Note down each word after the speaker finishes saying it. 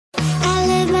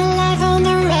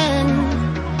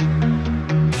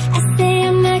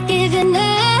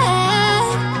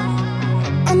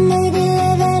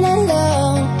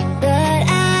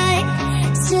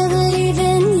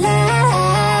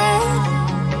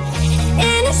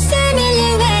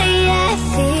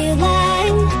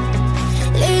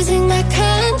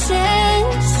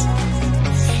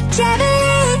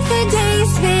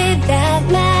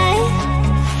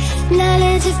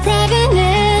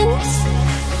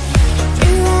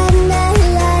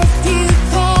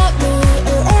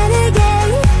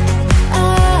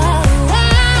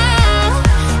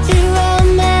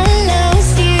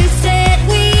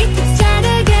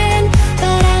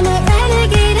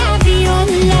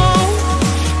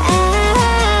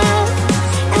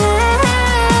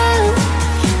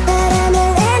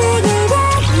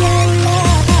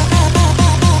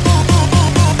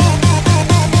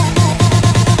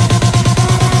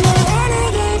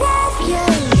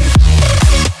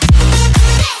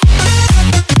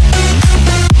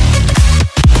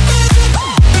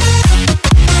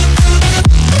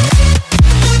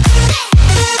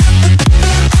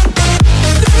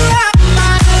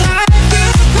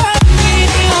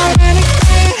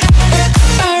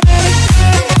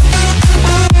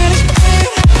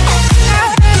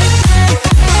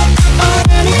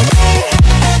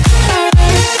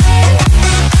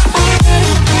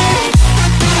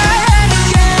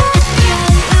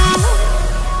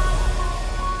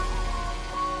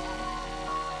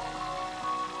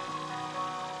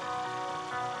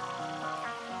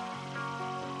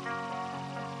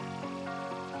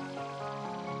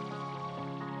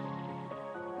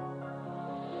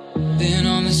Been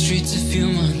on the streets a few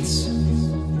months.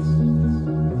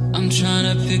 I'm trying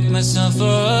to pick myself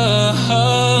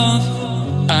up.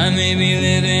 I may be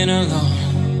living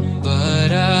alone,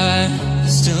 but I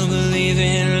still believe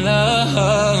in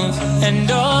love. And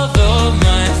although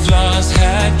my flaws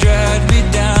had dragged me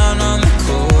down on the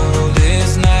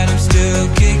coldest night, I'm still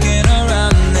kicking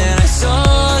around. Then I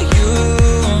saw you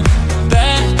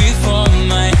back before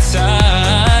my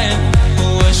time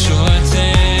was short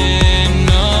and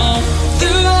no.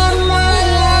 Throughout my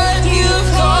life you've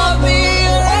called me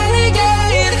a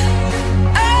renegade.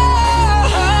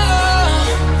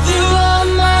 Throughout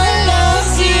my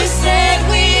loves you said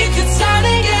we could start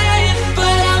again,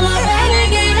 but I'm a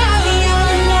renegade of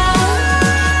your love.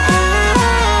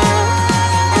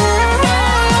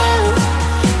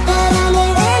 But I'm a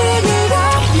renegade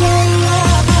of your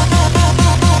love.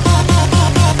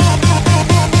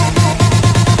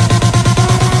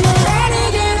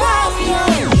 Renegade of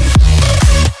your love.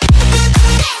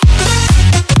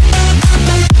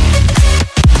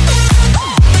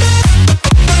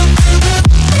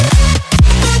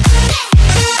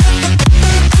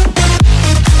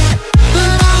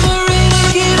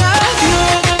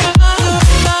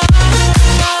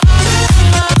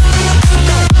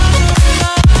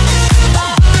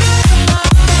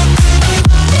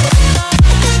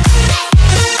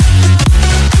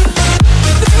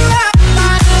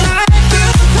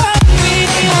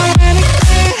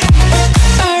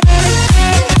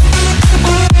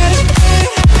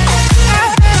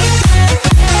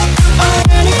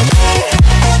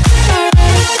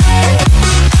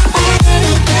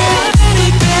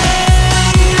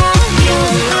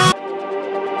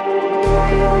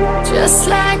 Just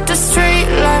like the street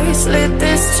lights lit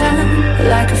this town,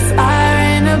 like a fire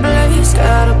in a blaze,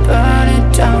 gotta burn it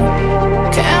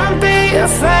down. Can't be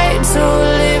afraid to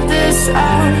leave this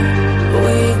out.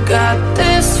 We got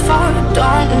this far,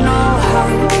 don't know how.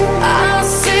 I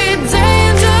see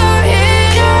danger in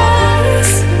your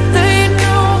eyes. They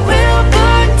know we'll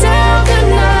burn down the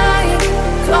night.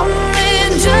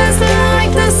 Coming just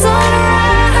like the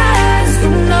sunrise. You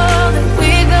know that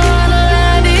we gonna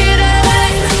light it up.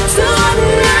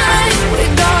 Tonight we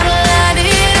gonna light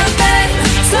it up.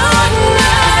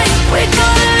 Tonight we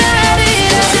gonna light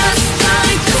it up. Just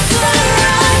like the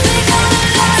sunrise, we gonna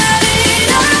light it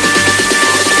up.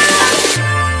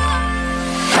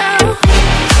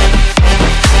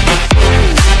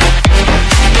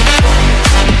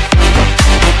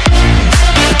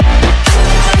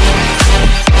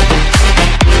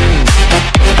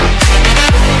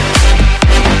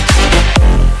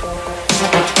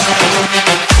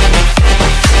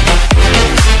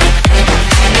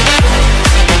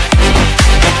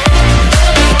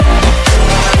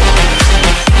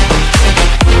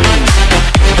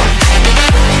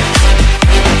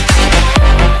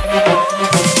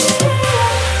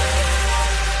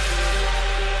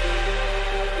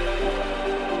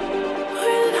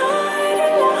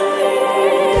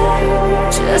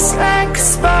 Just like a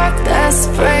spark that's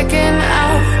breaking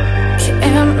out.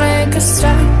 Can't make a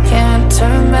stop, can't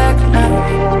turn back now.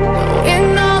 We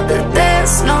know that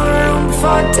there's no room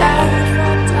for doubt.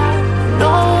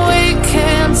 No, we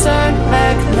can't turn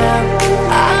back now.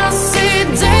 I see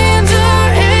danger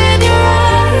in your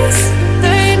eyes.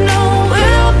 They know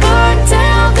we'll burn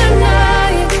down the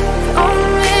night.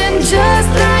 Coming just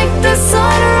like the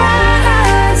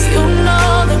sunrise. You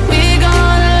know that we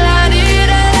gonna light it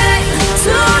up.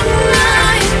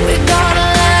 Tonight we gonna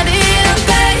light it up.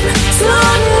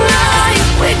 Tonight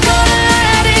we gonna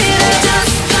light it up.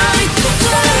 Just like the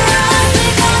sunrise, we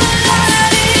gonna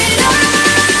light it up.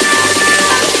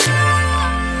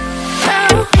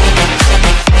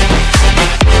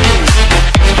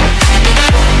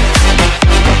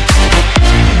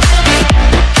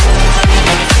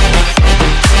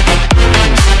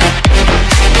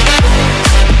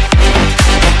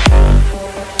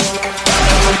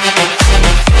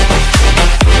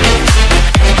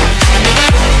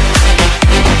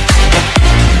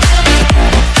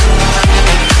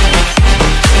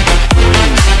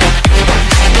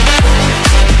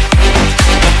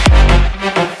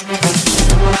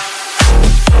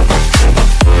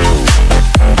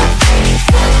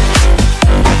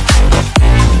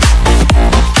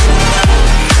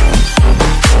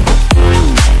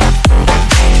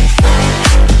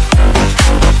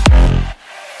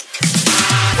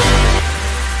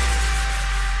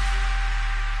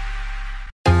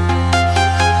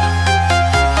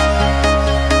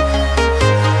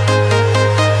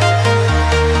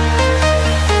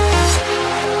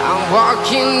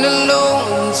 Walking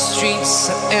alone, the streets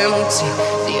are empty.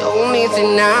 The only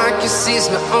thing I can see is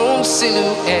my own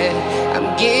silhouette. I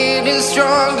I'm getting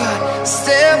stronger,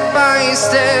 step by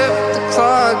step. The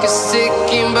clock is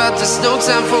ticking, but there's no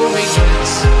time for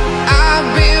regrets. I've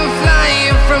been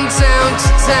flying from town to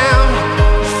town,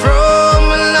 from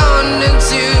London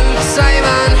to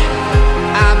Taiwan.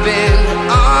 I've been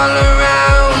all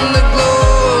around the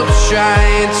globe,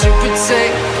 trying to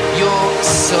protect your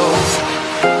soul.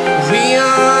 We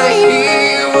are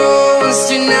heroes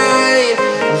tonight.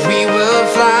 We will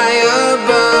fly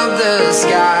above the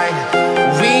sky.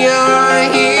 We are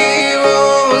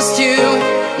heroes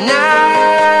tonight.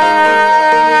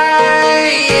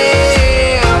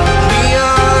 Yeah. We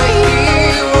are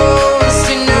heroes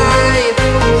tonight.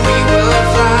 We will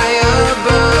fly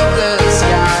above the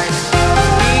sky.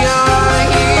 We are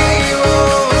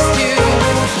heroes tonight.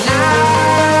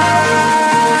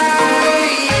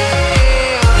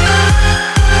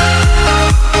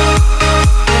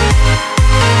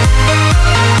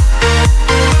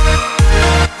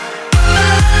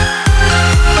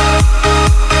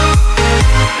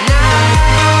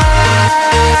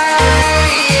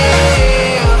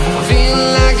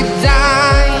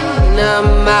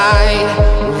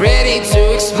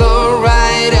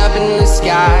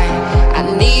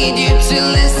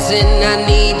 I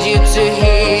need you to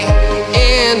hear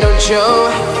and don't show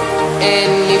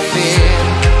any fear.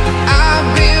 I've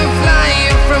been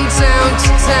flying from town to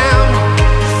town,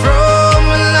 from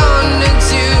London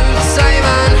to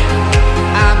Taiwan.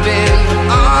 I've been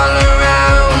all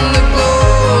around the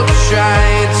globe,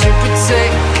 trying to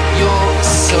protect your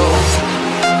soul.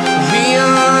 We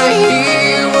are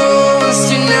heroes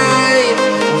tonight.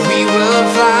 We will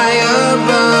fly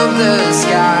above the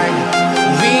sky.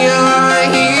 We are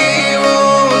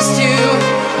heroes tonight.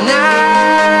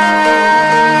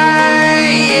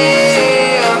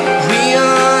 Yeah. We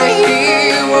are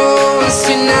heroes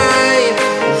tonight.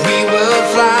 We will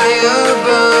fly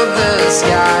above the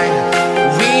sky.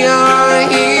 We are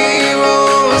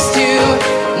heroes tonight.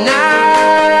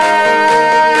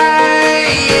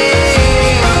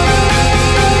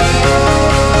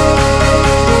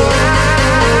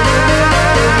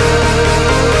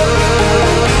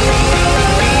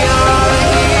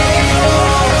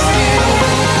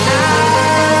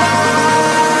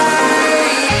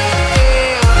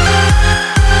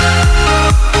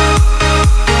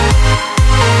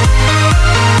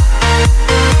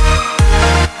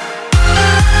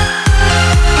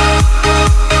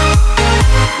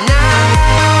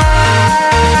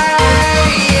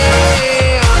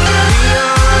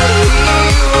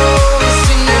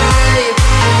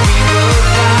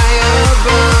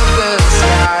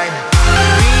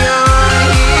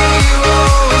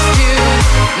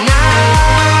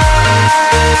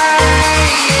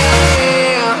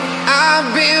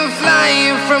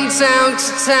 Town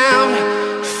to town,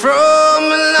 from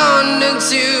London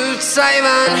to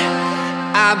Taiwan.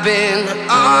 I've been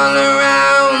all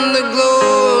around the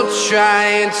globe,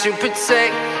 trying to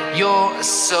protect your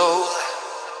soul.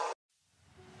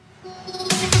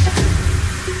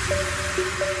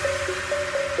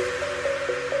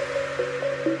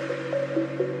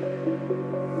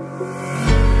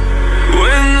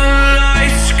 When the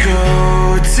lights go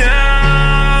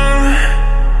down,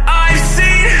 I've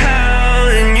seen hell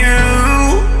in you,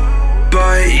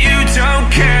 but you don't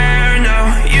care, no,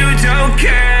 you don't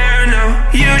care, no.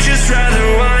 You just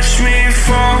rather watch me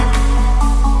fall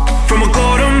from a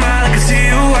quarter mile. I can see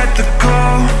you at the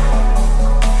call.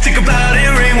 Think about it,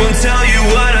 ring won't tell you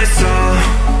what I saw.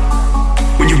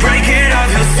 When you break it off,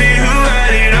 you'll see who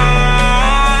had it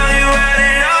all. You had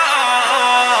it all.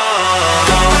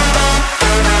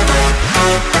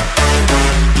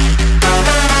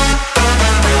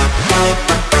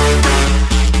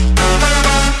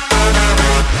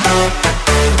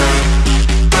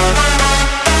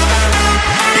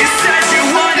 You said you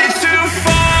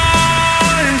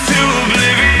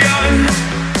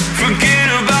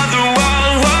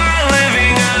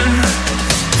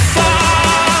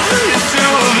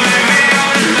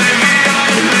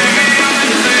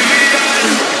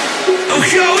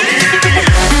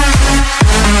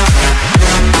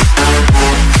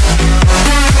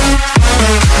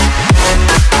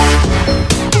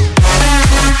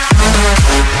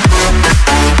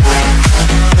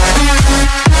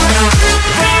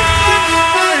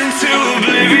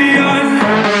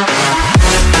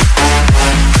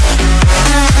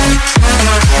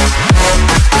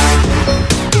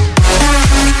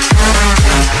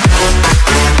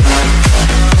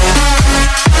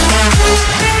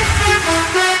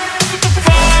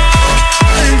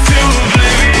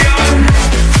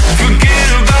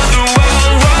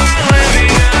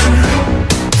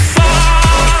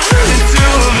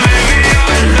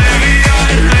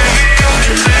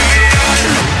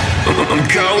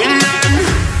going on.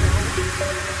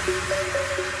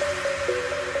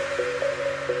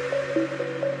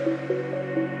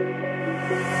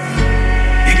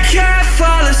 You can't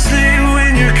fall asleep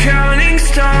when you're counting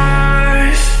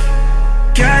stars.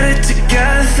 Get it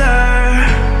together.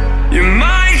 Your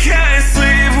mind can't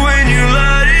sleep when you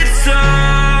let it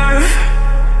serve.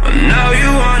 Now you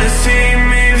wanna see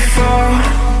me fall.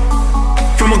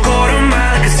 From a quarter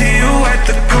mile, I can see you at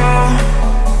the call.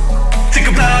 Think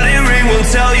about it, ring won't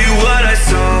tell you what I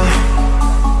saw.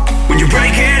 When you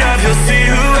break it up, you'll see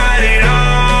who had it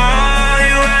all.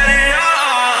 You had it all.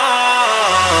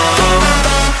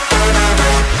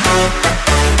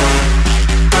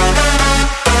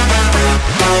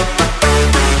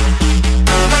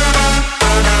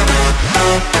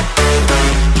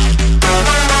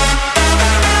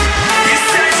 You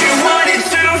said you wanted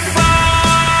to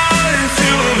fall into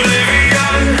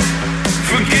oblivion.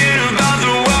 Forget about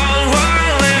the world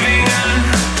we're living in.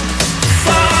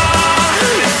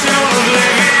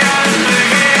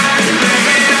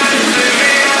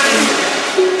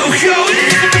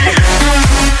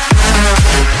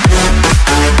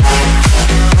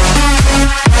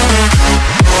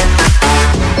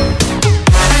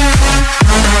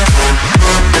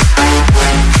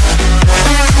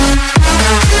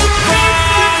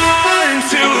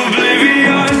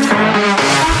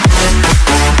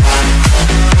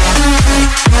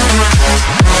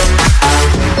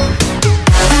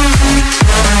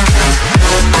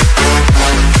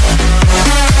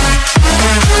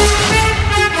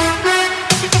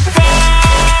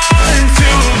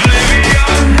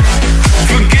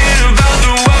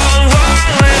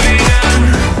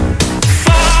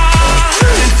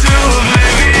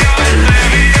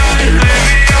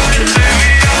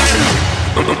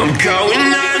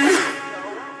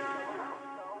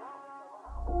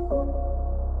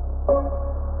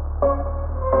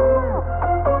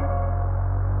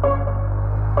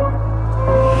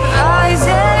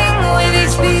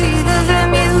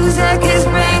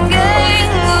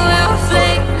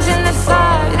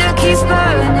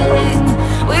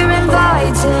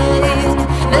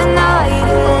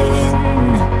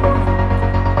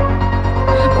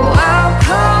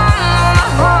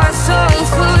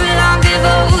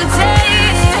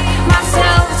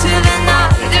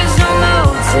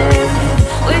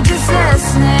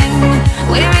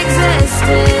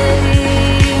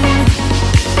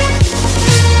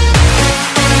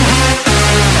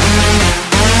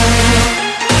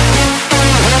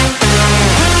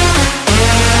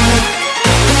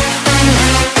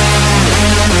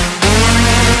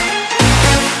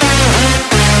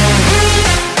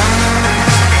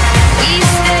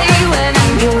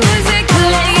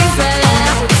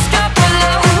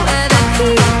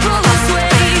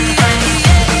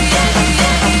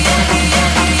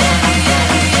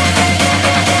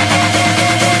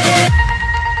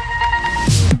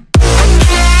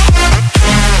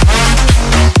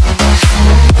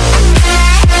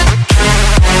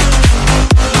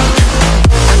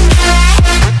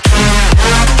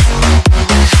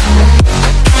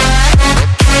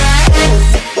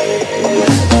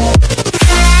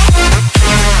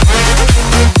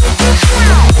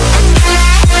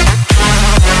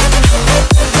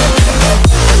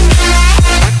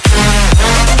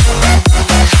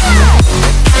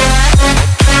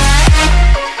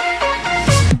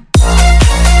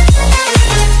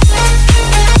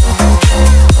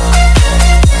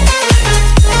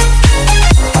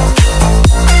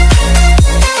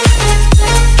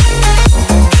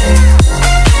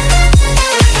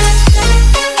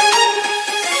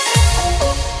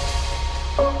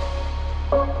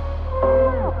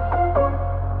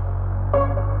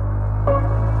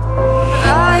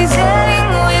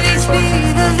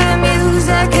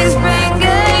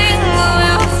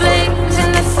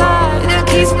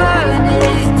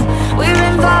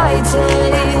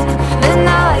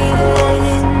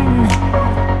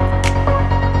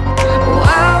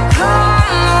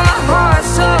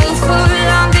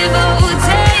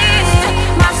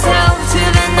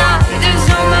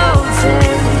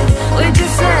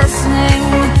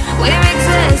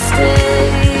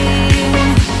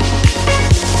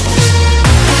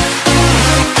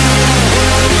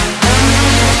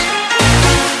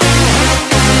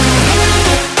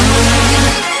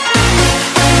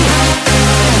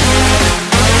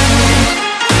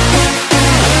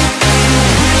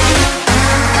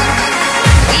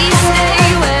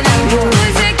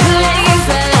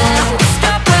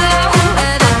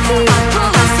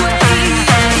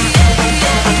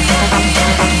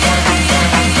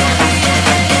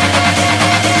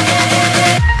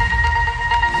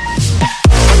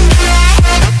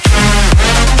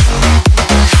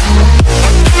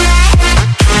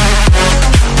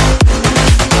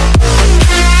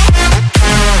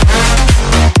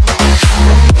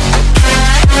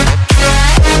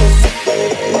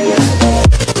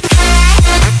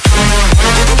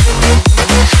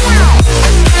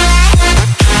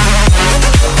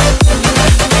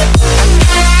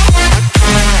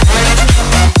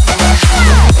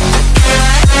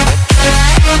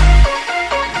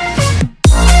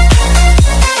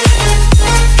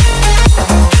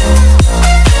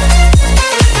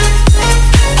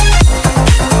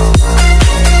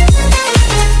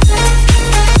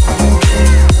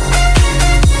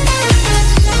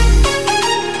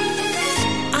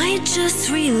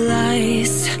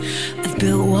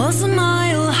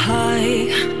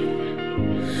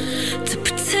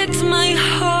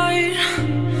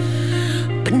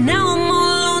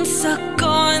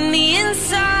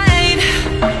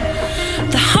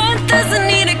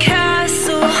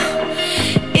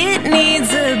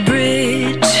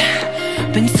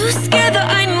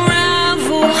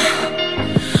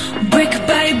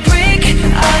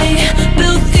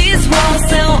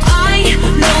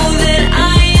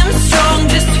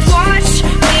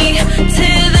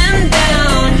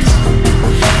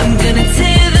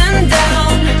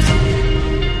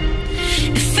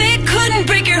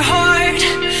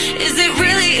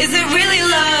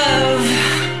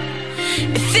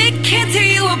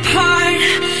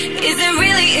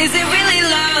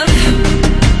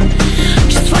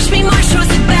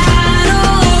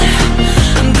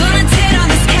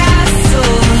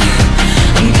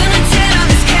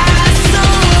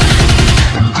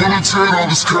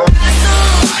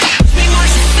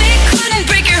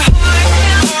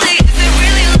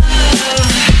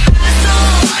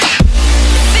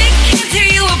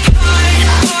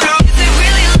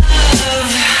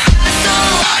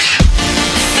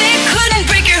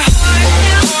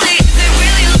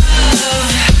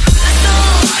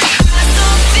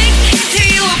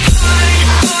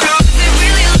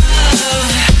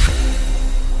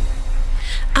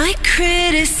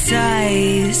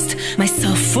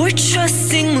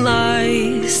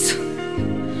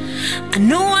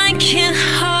 I can't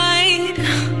hide,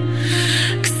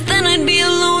 'cause then I'd be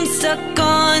alone, stuck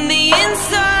on the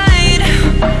inside.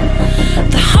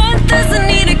 The heart doesn't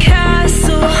need a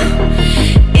castle,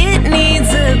 it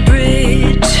needs a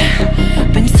bridge.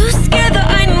 Been so scared that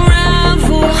I'd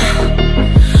unravel.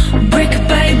 Brick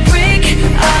by brick,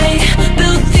 I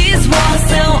built these walls.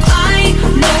 Now I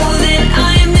know that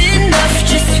I'm enough.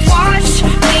 Just watch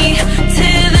me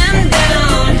tear them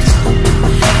down.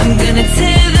 I'm gonna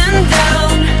tear them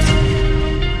down.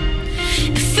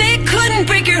 If it couldn't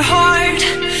break your heart,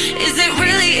 is it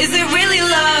really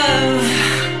love?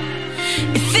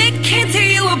 If it can't tear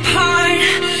you apart,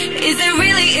 is it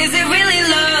really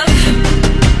love?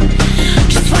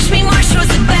 Just watch me march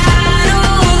towards the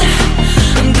battle.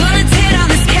 I'm gonna tear down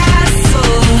this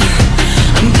castle.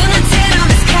 I'm gonna tear down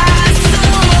this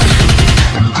castle.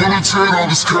 I'm gonna tear down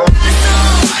this castle.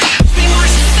 Watch me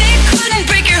march. If it couldn't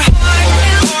break your heart,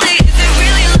 is it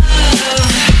really love?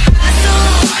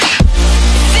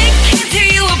 If it can't tear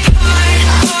you apart,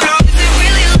 is it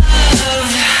really love?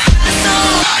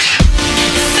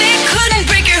 If it couldn't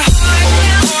break your heart,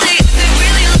 is it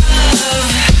really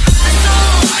love?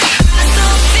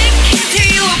 If it can't tear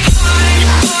you apart,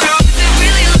 is it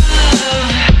really love?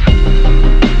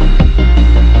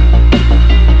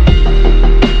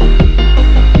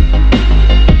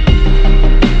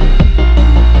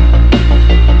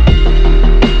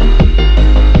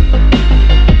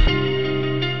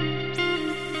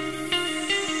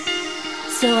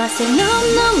 So I said no,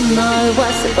 no, no, it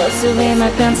was supposed to be my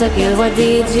pentakill. Why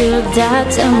did you die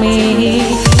to me?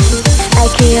 I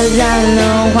killed, I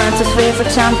know, 1, 2, 3 for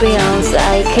champions.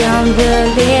 I can't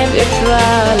believe you're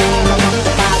trolling.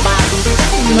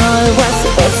 No, it was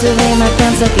supposed to be my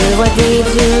pentakill. Why did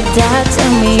you die to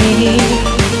me?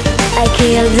 I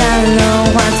killed, I know,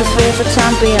 1, 2, 3 for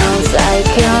champions. I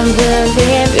can't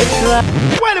believe you're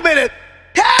trolling. Wait a minute!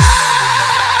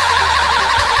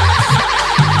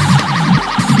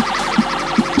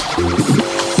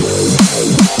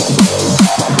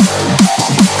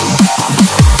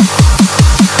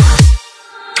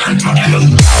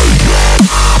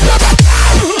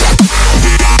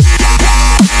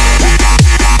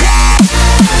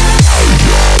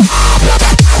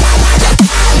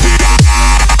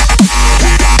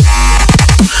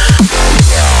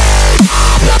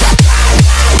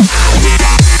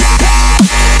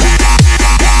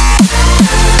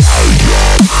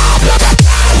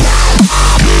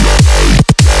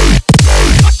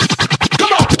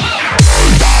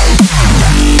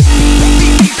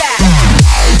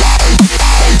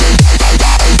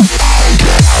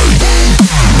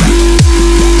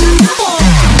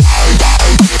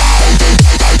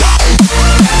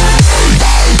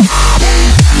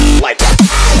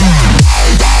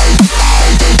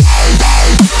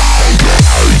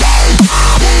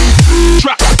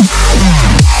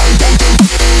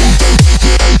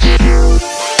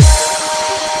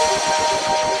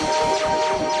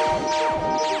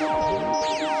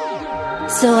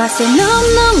 So I said no,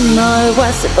 no, no, it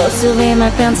was supposed to be my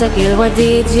pentakill. Why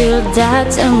did you die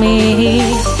to me?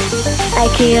 I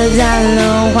killed, I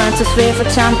know, 1, 2, 3 for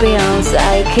champions.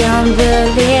 I can't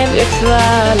believe you're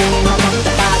trolling.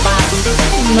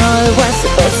 No, it was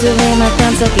supposed to be my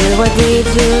pentakill. Why did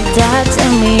you die to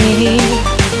me?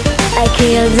 I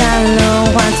killed, I know,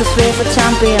 1, 2, 3 for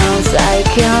champions. I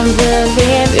can't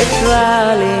believe you're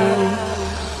trolling.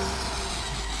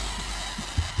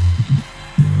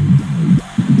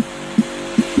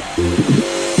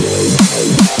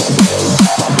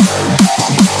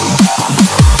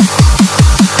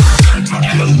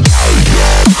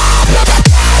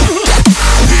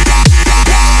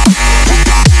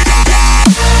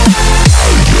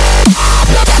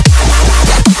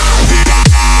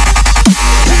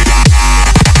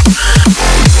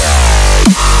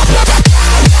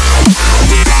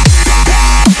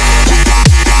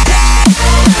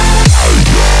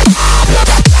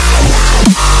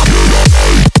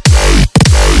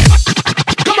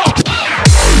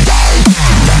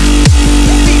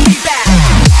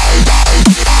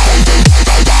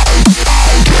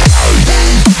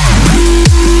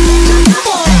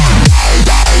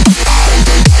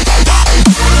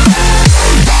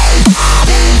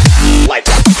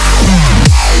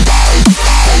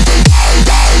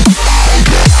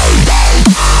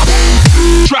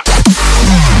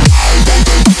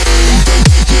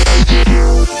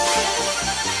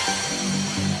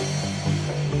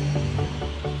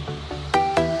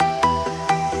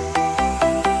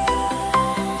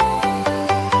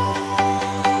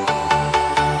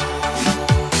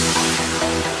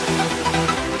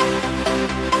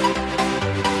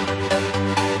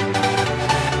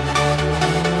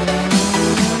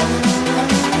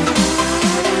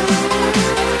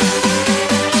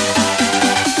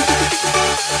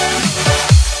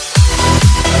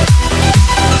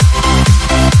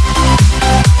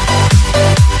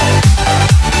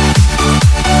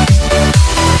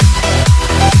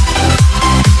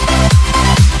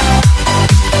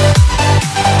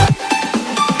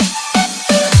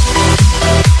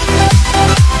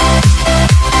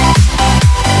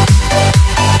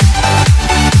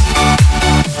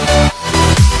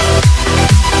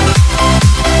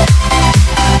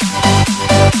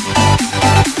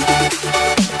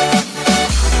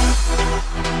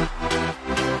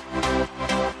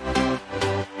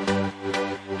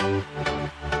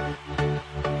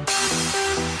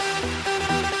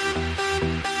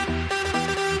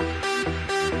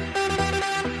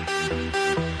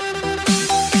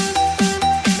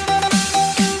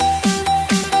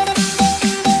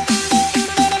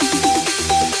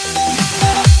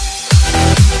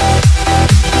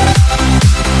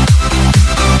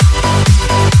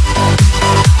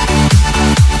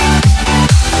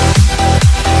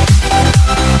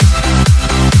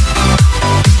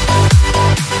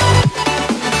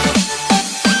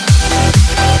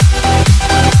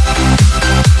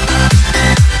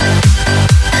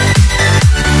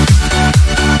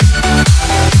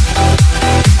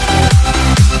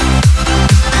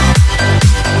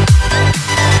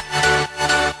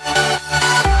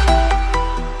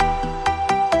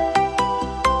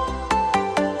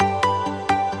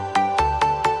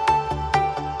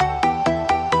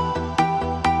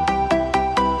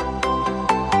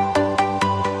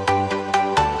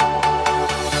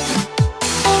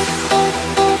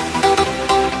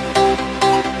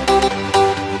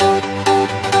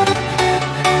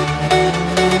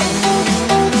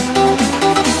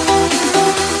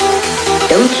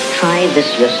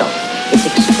 suggestion. It's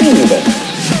extremely dangerous.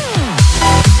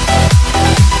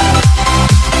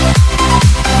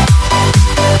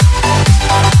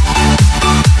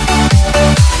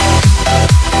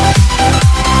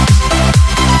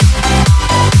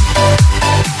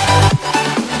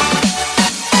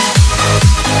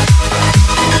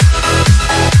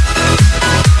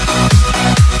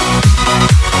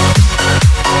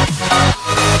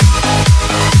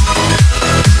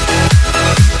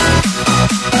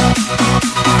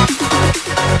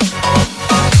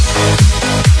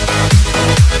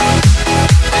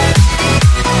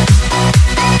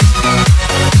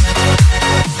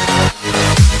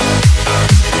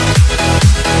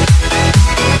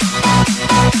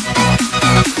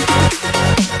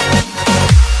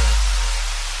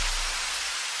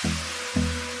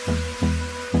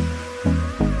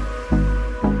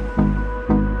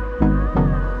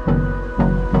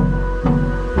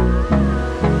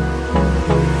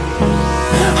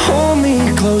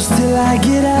 Close till I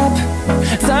get up.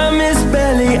 Time is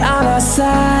barely on our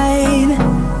side.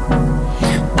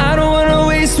 I don't wanna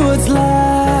waste what's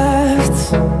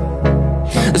left.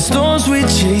 The storms we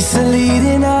chase are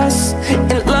leading us,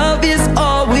 and love is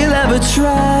all we'll ever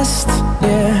trust.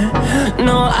 Yeah,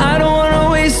 no, I don't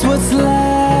wanna waste what's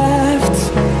left.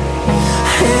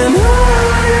 And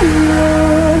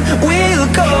on we'll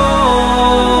go,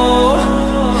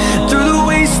 through the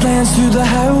wastelands, through the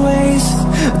highways,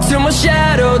 till my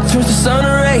shadow turns to sun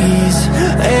rays.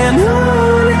 And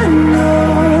on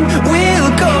we'll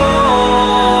go,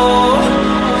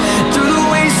 through the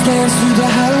wastelands, through the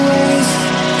highways.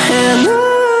 And on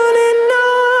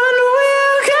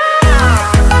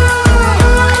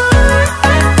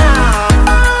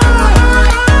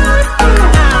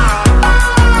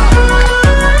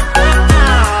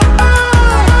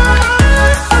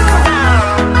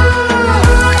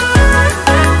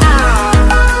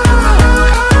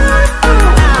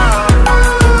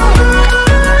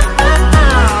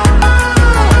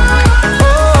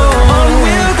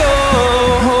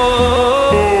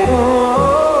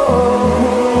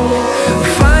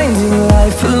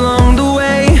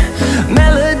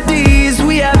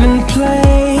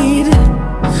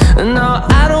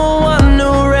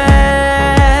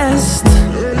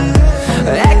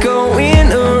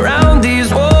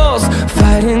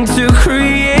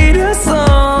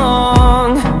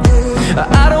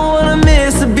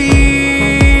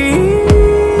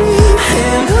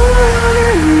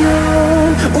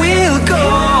we'll go.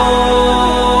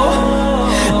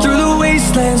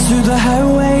 Through the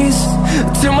highways,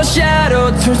 till my shadow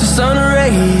turns to sun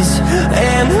rays.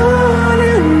 And on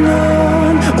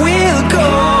we'll go,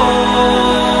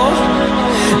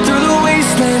 through the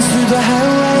wastelands, through the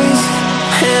highways.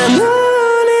 And on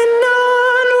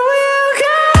we'll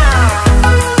go.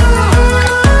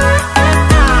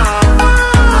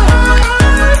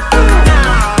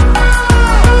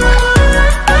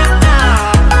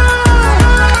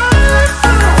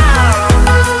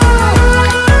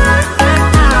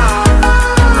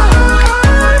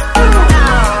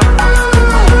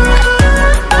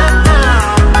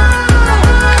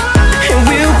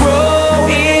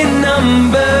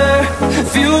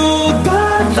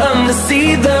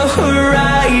 See the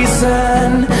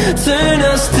horizon turn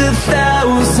us to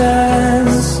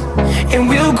thousands, and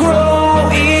we'll grow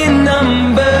in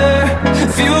number,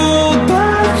 fueled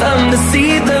by them to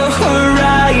see the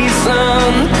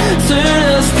horizon turn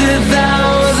us to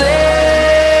thousands.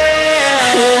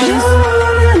 And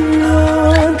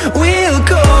on we'll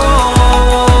go,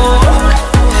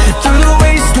 through the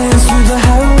wastelands, through the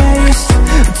highways,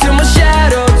 till my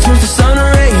shadow turns to sun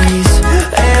rays.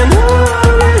 And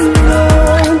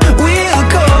we'll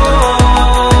go,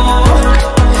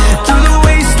 through the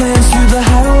wastelands, through the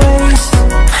highways.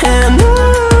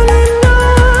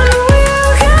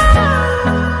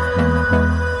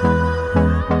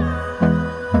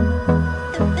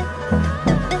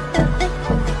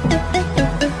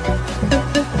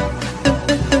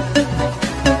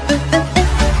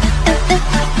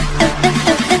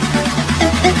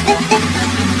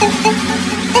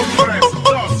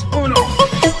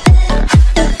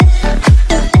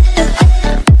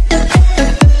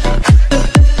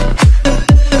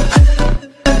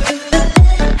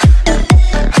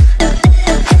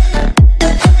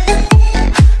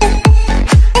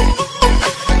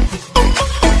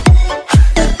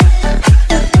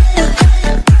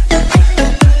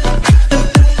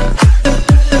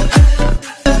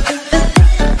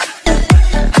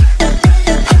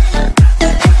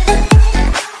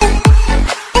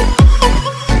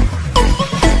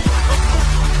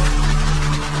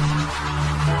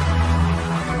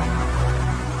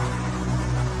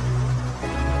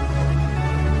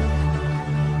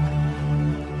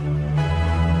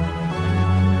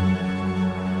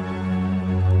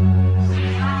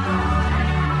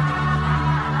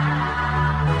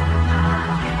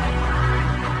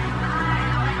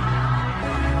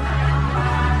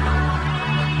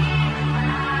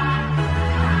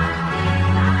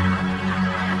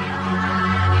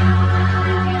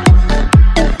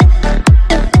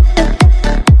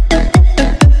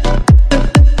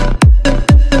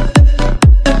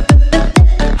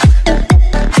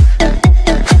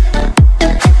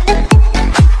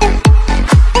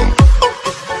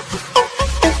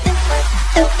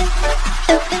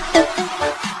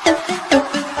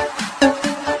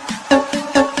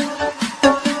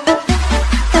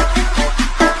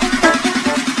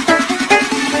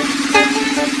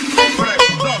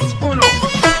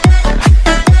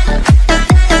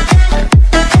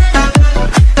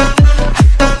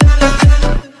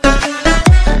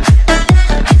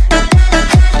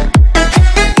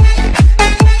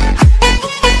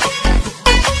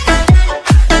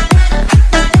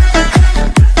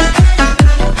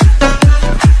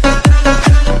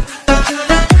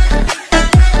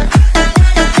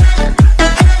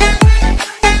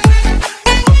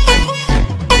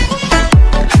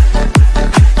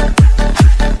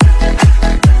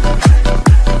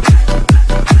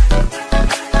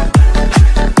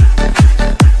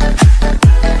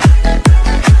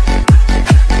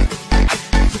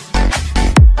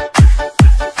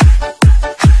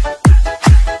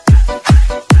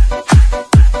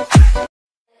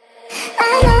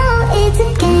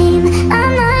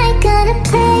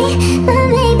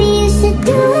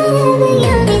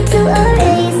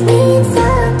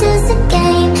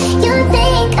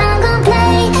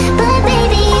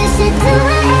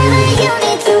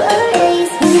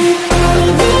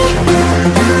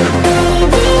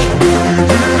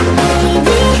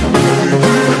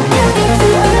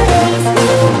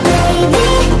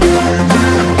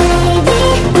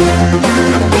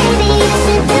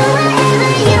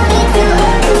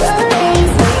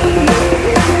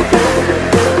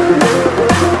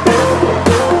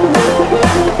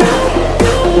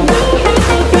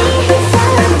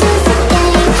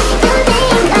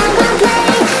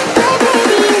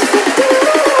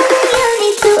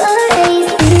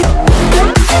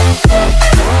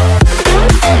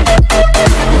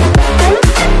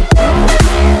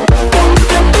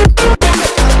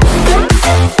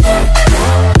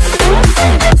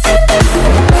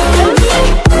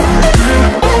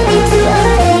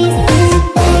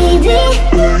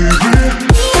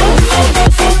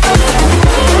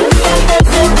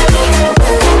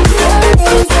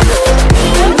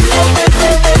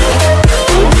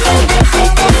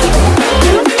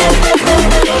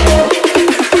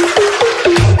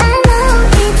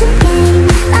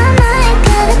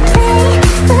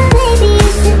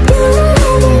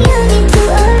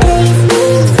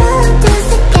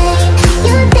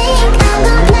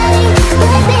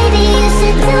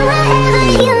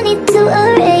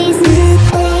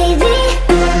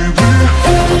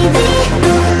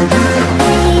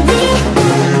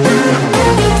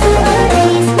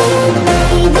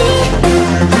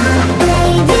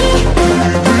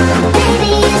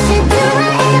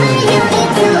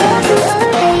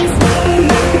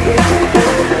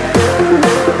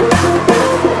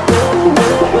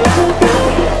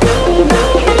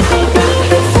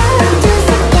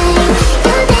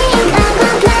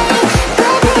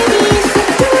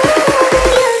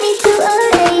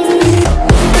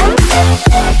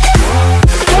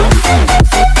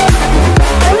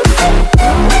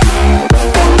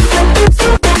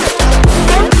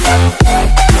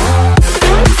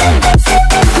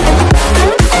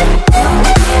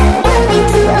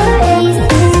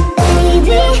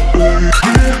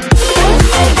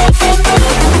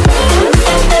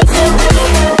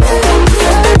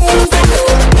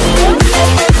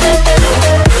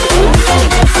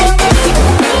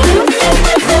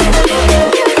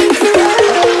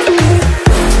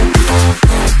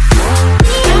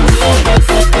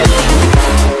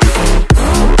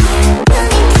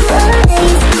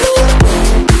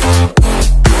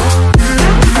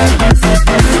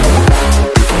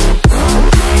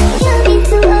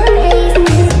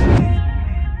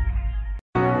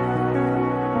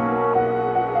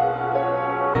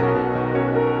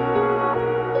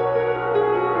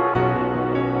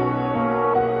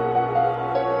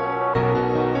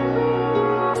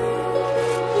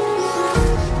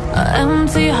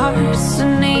 empty hearts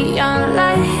and neon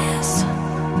lights.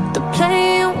 They're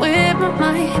playing with my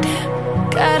mind.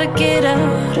 Gotta get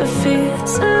out of here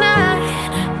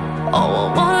tonight. Oh, I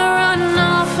wanna run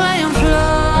off and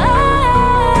fly.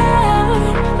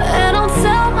 And I'll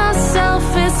tell myself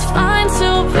it's fine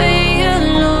to be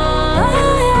alone,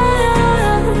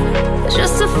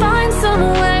 just to find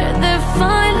somewhere that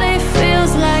finally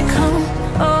feels like home.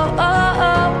 Oh, oh,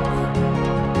 oh.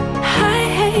 I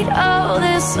hate all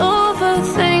this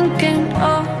overthinking.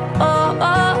 Oh, oh,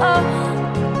 oh, oh.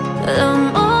 The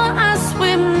more I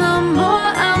swim, the more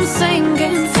I'm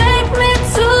sinking. Take me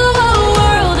to a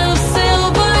world of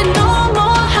silver. No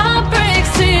more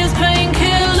heartbreaks, tears,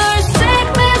 painkillers. Take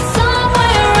me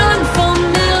somewhere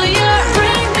unfamiliar.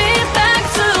 Bring me back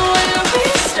to where we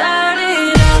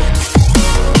started out.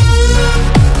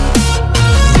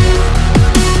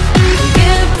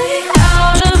 Get me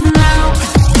out of now,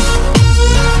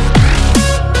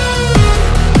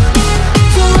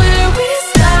 to where we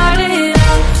started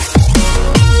out.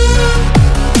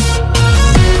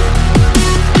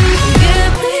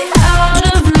 Get me out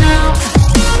of now,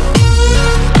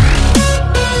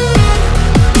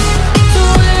 to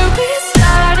where we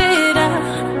started out.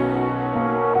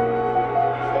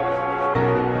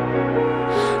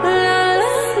 La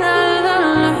la la la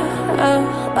la, oh,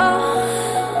 oh.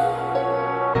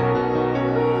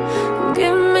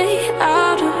 Get me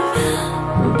out of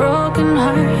broken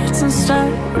hearts and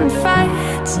starting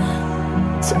fights,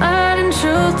 turning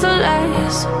truth to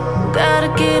lies. Gotta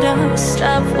get up,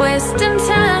 stop wasting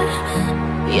time.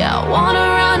 Yeah, I wanna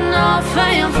run off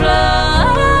and fly.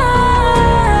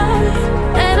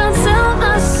 And I'll tell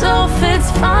myself it's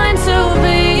fine to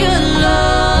be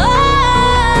alone,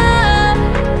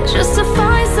 just to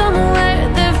find somewhere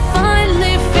that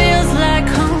finally feels like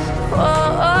home.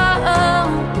 Oh, oh, oh.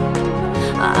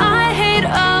 I hate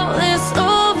all this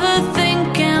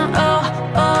overthinking. Oh,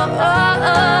 oh,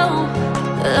 oh, oh.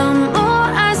 The more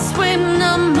I swim,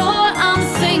 the more I'm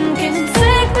sinking.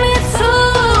 Take me to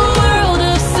a world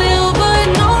of silver.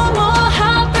 No more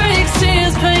heartbreaks,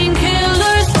 tears,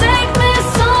 painkillers. Take me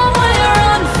somewhere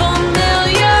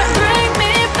unfamiliar. Bring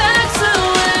me back to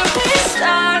where we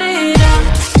started out.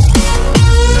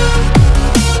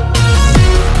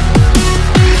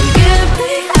 Get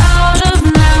me out of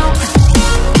now,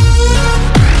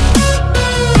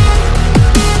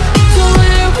 to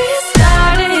where we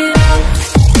started out.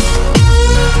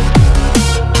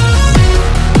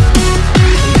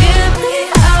 Get me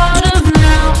out of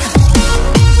now,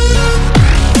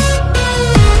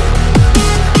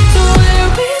 to where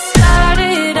we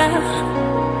started out.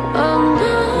 Oh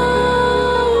no,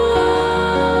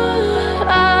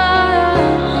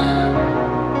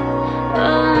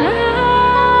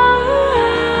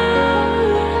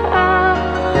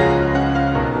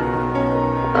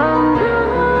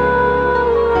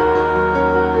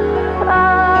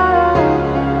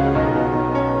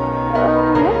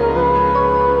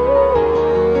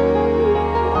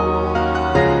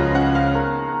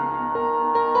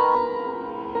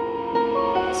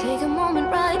 take a moment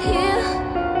right here,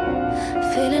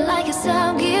 feeling like it's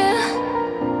out gear,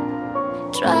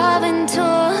 driving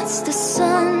towards the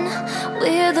sun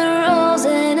with a rose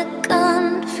and a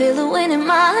gun. Feel the wind in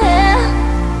my hair,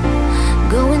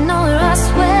 going nowhere I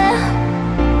swear,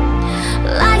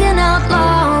 like an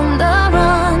outlaw on the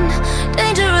run.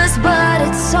 Dangerous but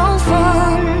it's so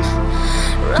fun,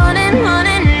 running,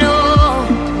 running, no.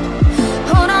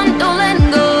 Hold on, don't let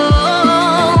go.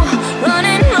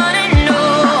 Running, running, no.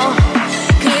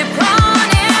 Keep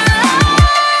running.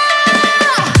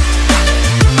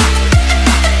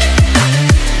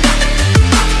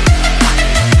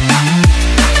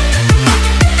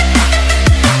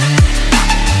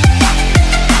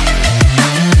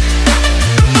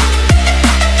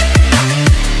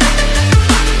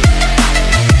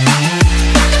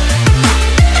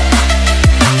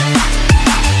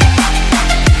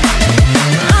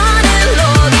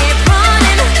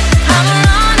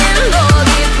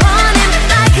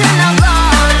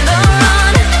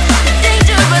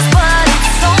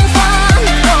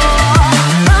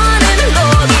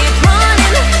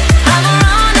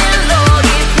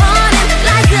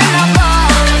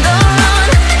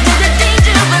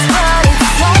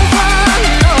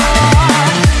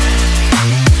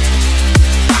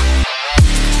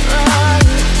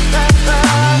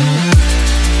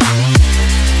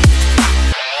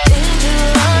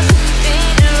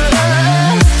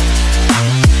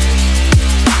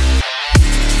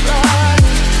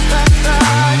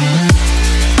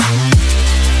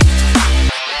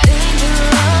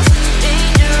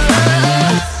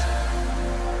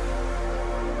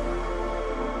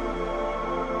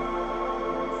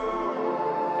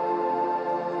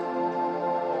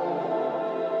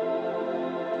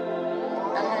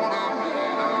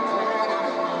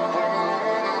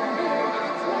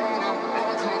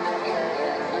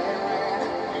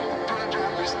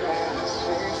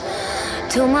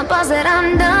 Told my boss that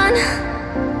I'm done.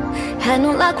 Had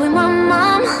no luck with my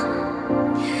mom.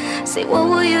 Say, what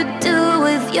will you do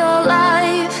with your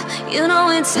life? You know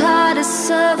it's hard to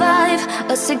survive.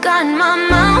 A cigar in my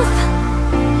mouth.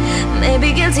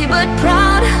 Maybe guilty but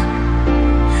proud.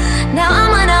 Now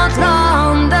I'm an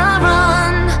outlaw on the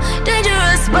run.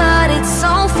 Dangerous but it's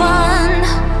so fun.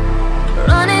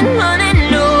 Running,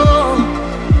 running, no.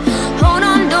 Hold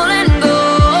on, don't let go.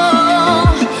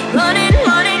 Running,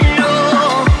 running, no.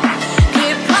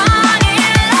 Keep running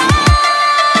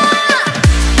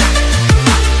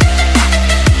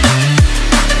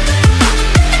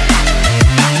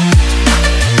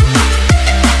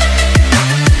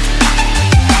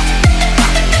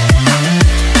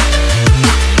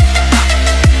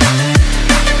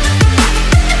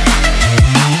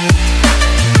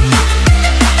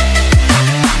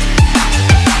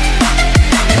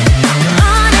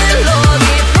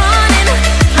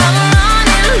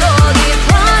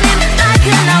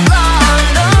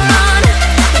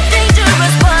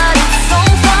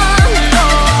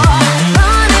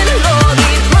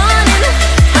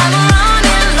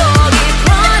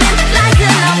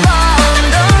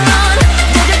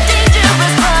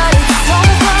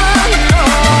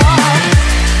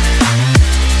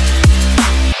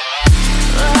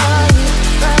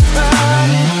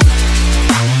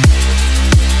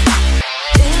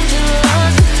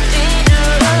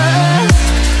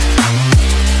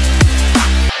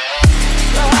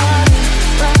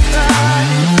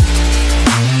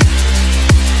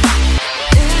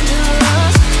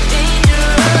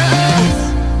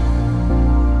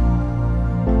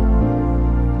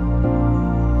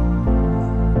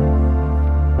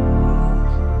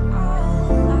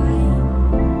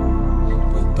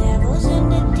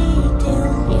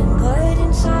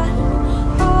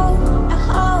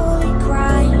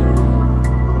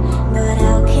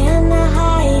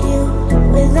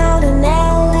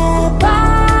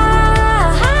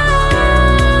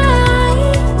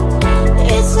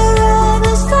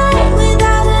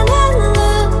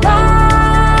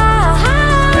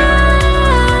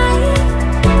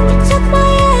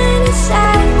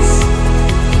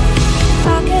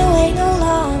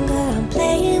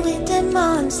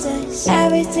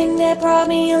everything that brought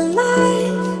me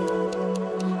alive.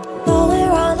 Going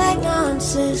around like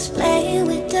nonsense, playing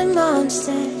with the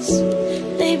monsters.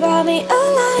 They brought me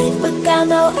alive, but got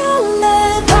no alibi.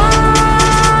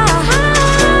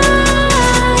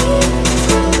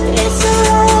 It's a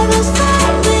lover's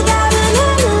fight without an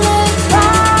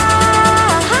alibi.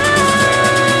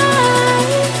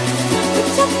 We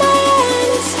took my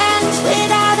innocence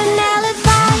without an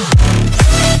alibi.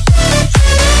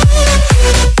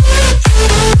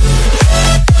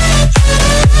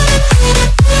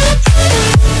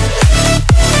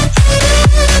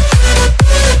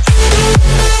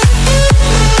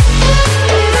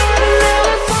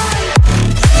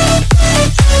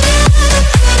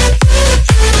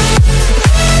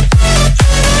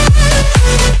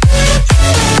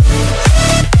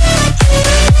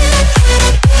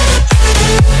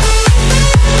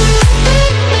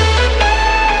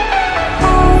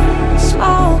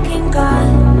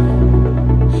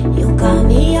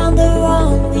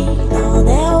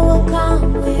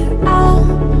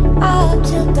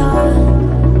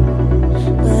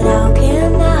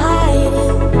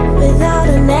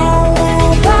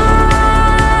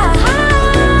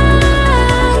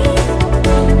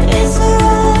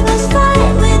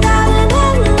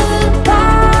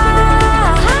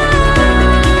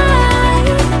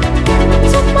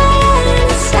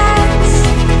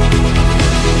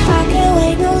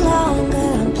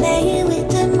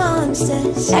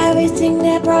 Everything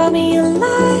that brought me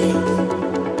alive.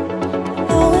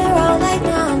 Going around like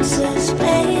nonsense,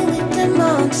 playing with the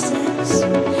monsters.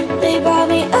 They brought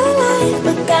me alive,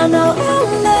 but got no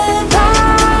alibi.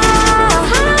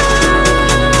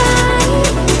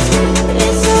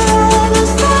 It's a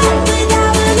lover's fight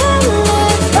without an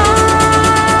alibi.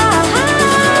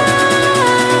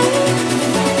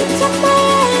 You took my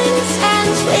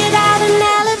innocence without an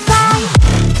alibi.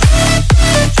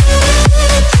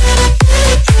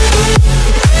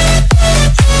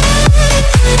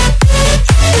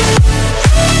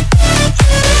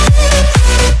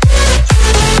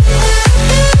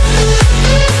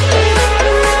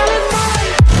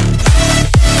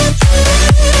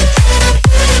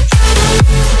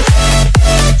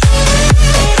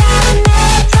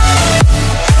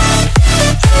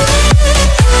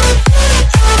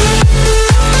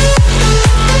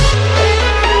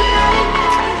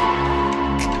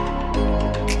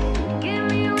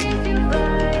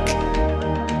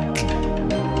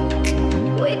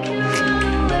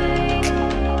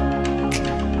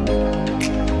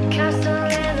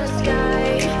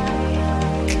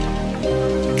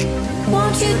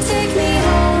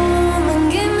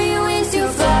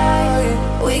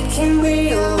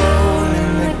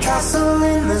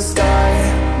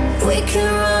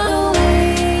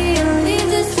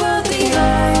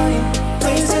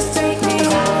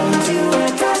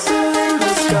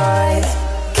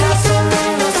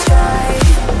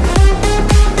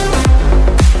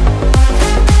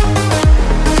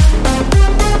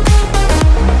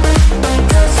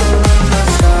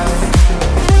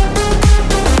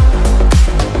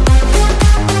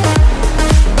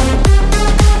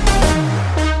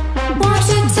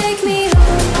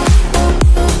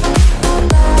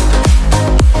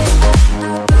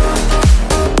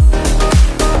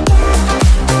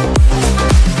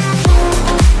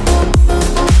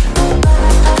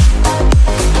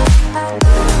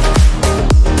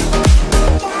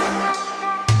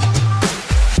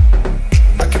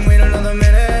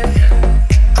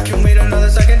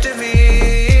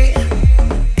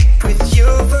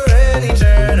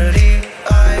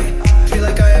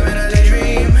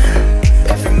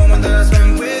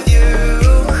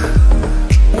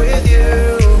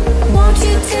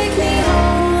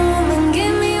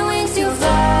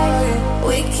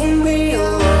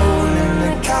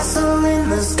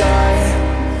 the sky.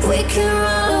 We can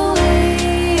run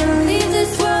away and leave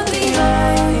this world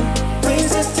behind.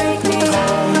 Please just take me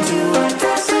home to a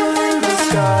castle in the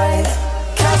sky.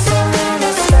 Castle in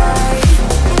the sky.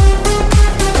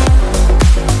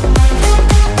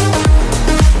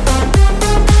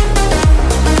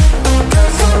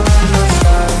 Castle in the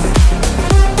sky.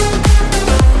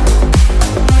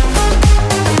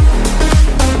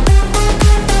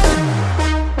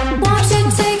 Won't you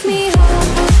take me home?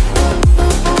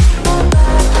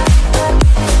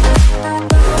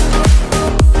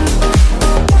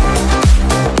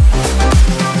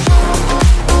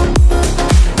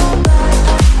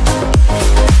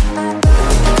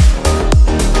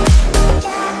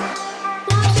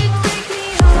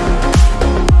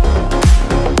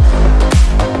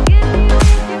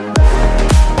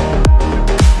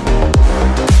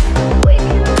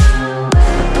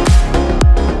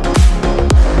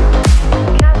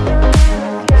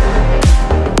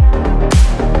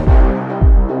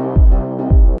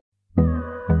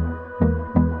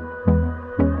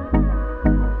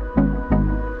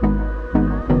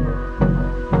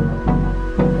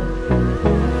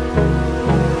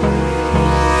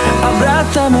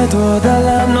 Abrázame toda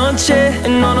la noche,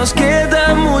 no nos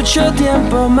queda mucho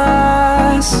tiempo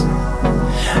más.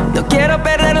 No quiero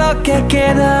perder lo que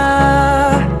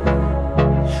queda.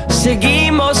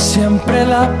 Seguimos siempre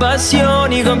la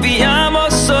pasión y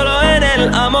confiamos solo en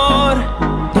el amor.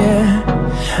 Yeah.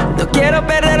 No quiero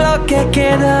perder lo que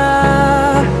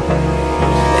queda.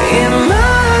 Y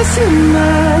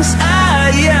más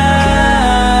allá,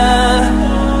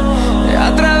 a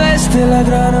través de la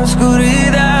gran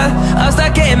oscuridad,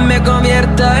 hasta que me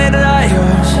convierta en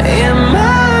rayos. Y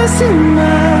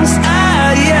más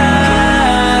allá,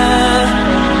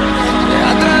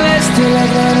 a través de la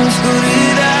gran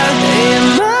oscuridad. Y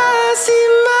más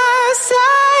allá.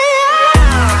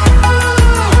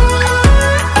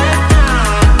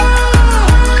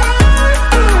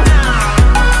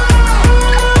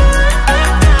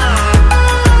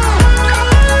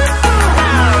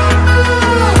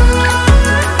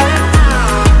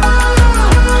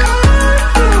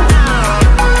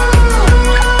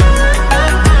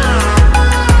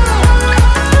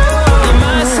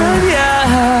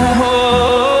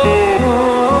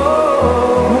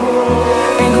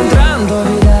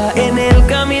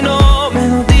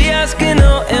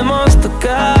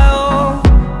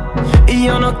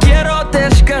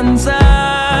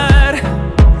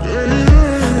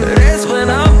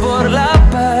 Resuena por la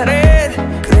pared,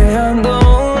 creando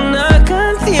una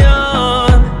canción.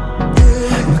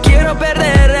 No quiero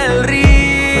perder el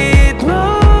ritmo.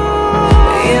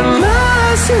 Y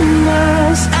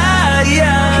más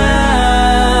allá,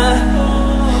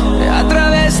 a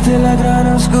través de la gran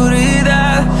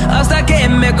oscuridad, hasta que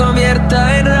me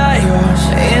convierta en rayos.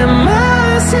 Y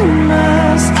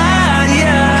más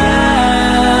allá,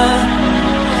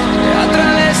 a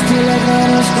través de la gran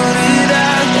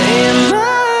oscuridad. Y más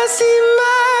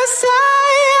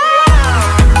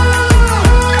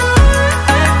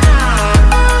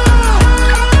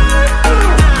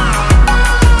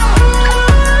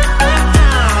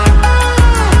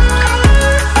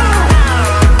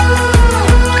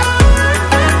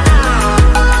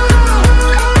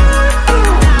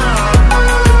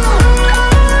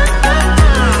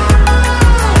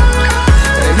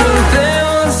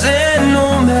crecemos en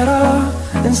número,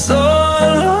 en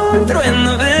solo un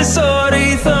trueno de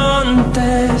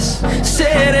horizontes.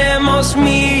 Seremos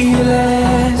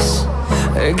miles.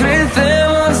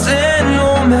 Crecemos en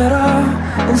número,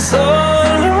 en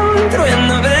solo un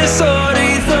trueno de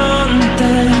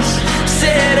horizontes.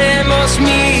 Seremos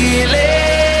miles.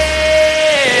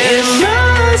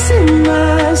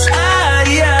 Más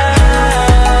allá,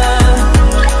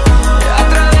 a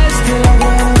través de la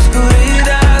gran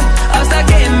oscuridad, hasta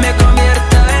que me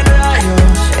convierta en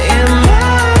rayos. Y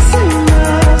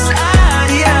más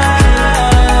allá,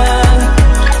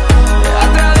 a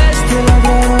través de la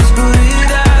gran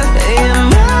oscuridad. Y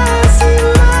más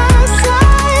allá.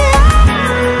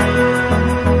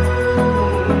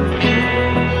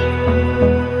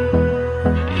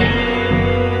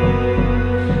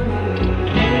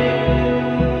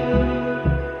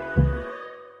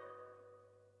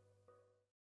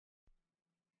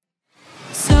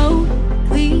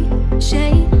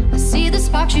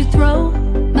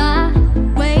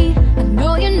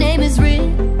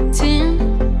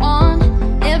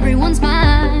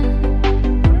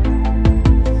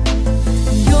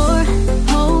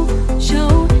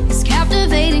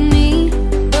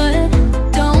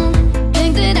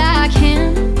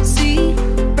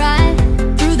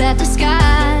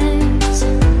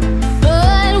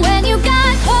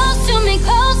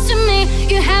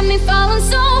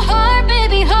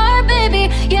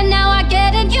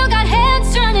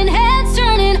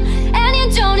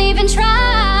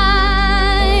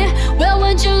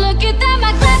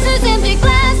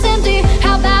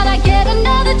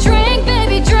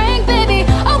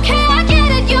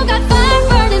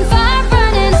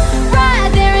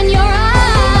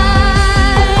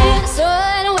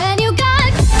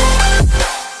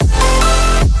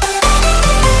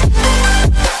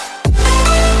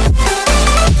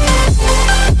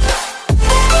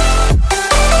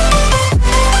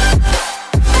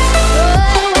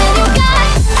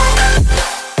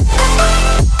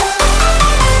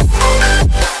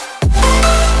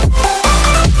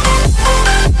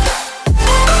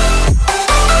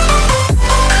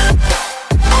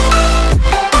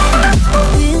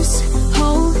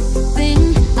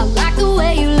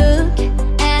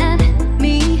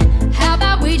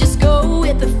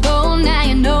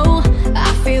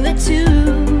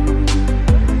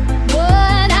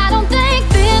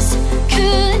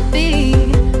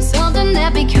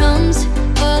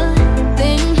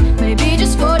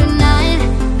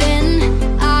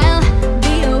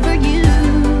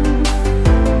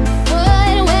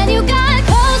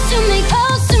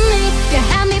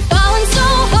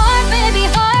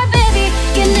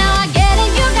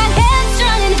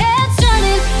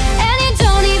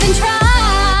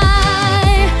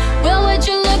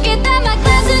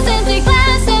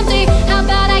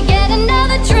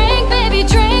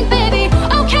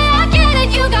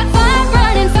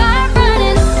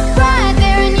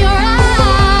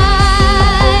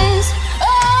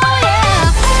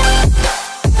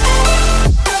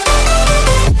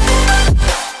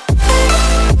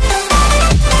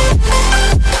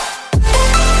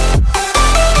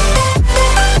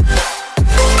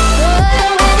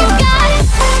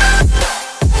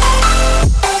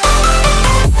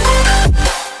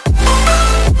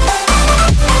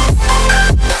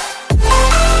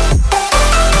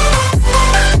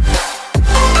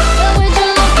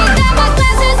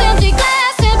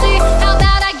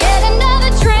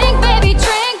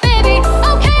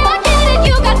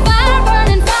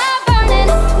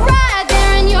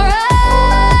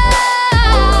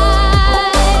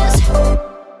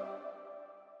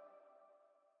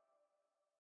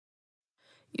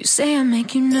 say I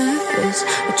make you nervous,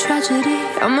 a tragedy,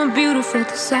 I'm a beautiful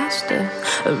disaster,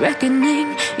 a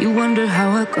reckoning, you wonder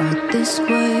how I got this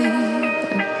way.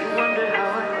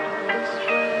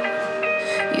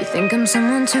 You think I'm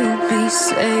someone to be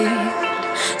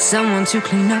saved, someone to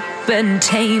clean up and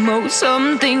tame. Oh,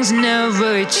 some things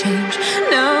never change,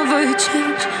 never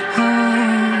change.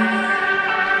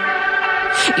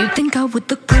 You think I would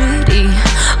look pretty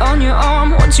on your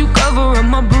arm once you cover up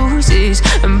my bruises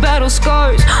and battle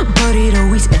scars, but it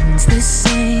always ends the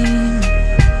same.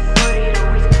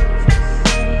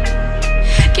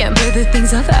 Can't bear the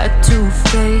things I've had to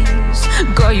face,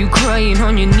 got you crying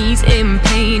on your knees in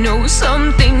pain. Oh,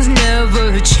 some things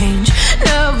never change,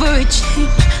 never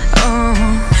change. Oh,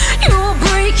 you'll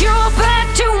break your back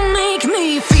to make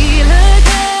me feel again.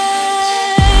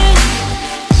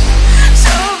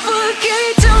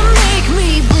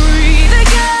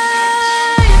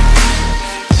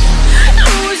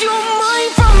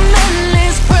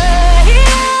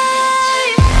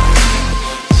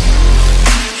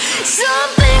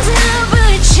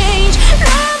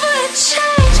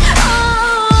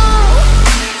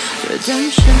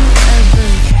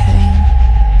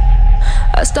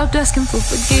 I stopped asking for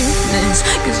forgiveness,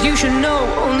 cause you should know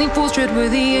only fools tread where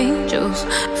the angels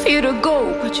fear to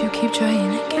go, but you keep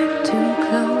trying to get too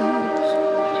close.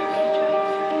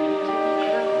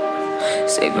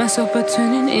 Save myself by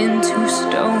turning into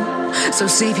stone, so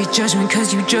save your judgment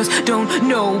cause you just don't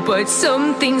know. But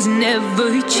some things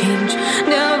never change,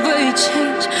 never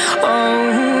change. Oh,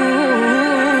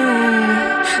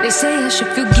 they say I should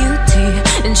feel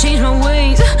guilty and change my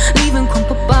ways, leaving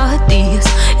crumpled bodies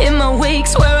in my wake.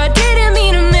 Swear I didn't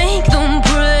mean to make them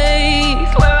break,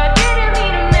 swear I didn't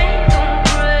mean to make them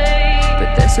break. But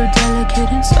they're so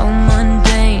delicate and so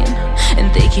mundane, and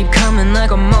they keep coming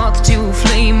like a moth to a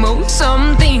flame. Oh,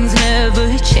 some things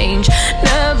never change,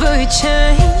 never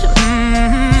change.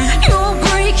 You'll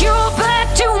break your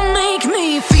back to make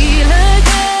me feel again.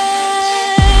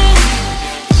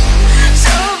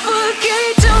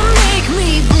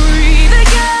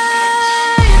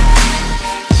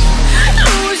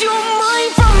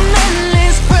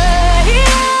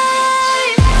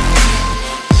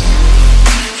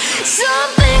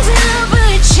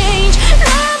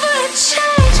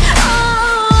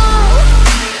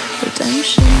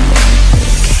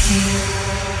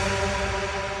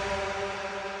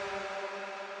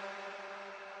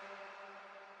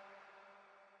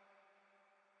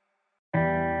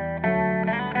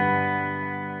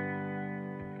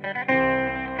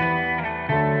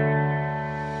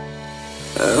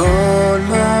 On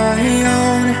my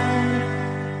own,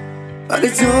 but I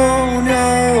don't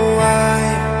know why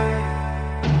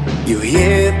you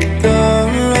hit the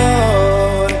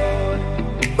road,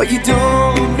 but you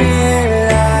don't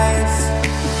realize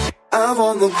I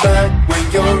won't look back when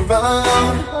you're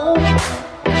around.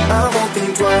 I won't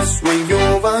think twice when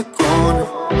you're gone.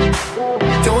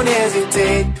 Don't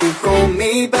hesitate to call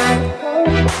me back,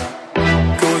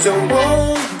 cause I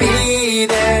won't be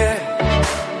there.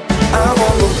 I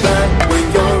won't look back when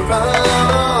you're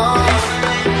around.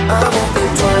 I won't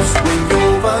think twice when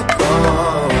you're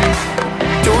gone.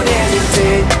 Don't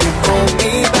hesitate to call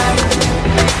me back,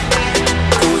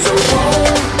 cause I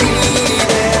won't be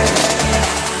there.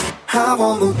 I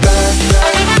won't look back.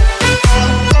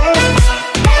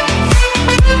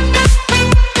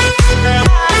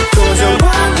 Cause I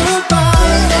won't look back.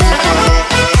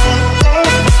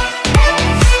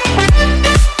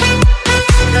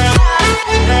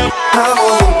 I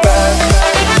won't look back.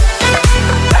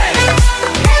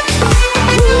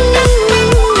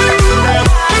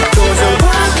 Cause I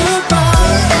won't look back.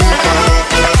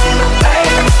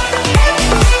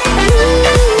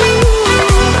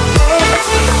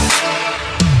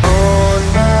 On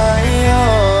my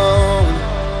own,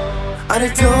 and I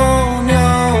don't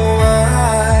know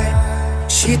why.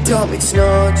 She told me it's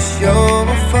not your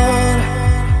fault,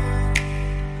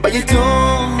 but you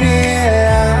don't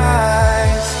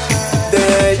realize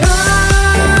that I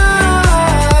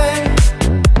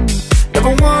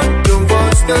never wonder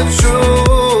what's the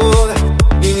truth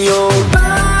in your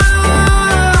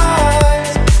eyes.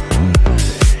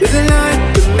 There's a light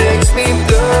that makes me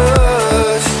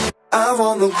blush. I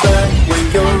won't look back when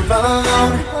you're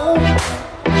around.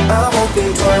 I won't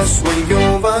think twice when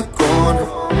you're gone.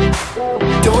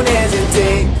 Don't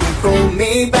hesitate to call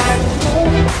me back,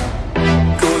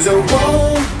 cause I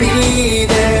won't be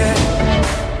there.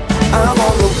 I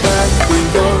won't look back when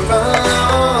you're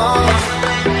around.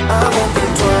 I won't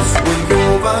think twice when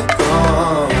you're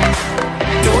gone.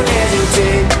 Don't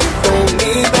hesitate to call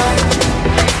me back,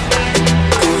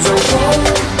 cause I won't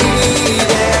be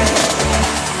there.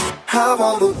 I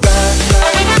won't look back.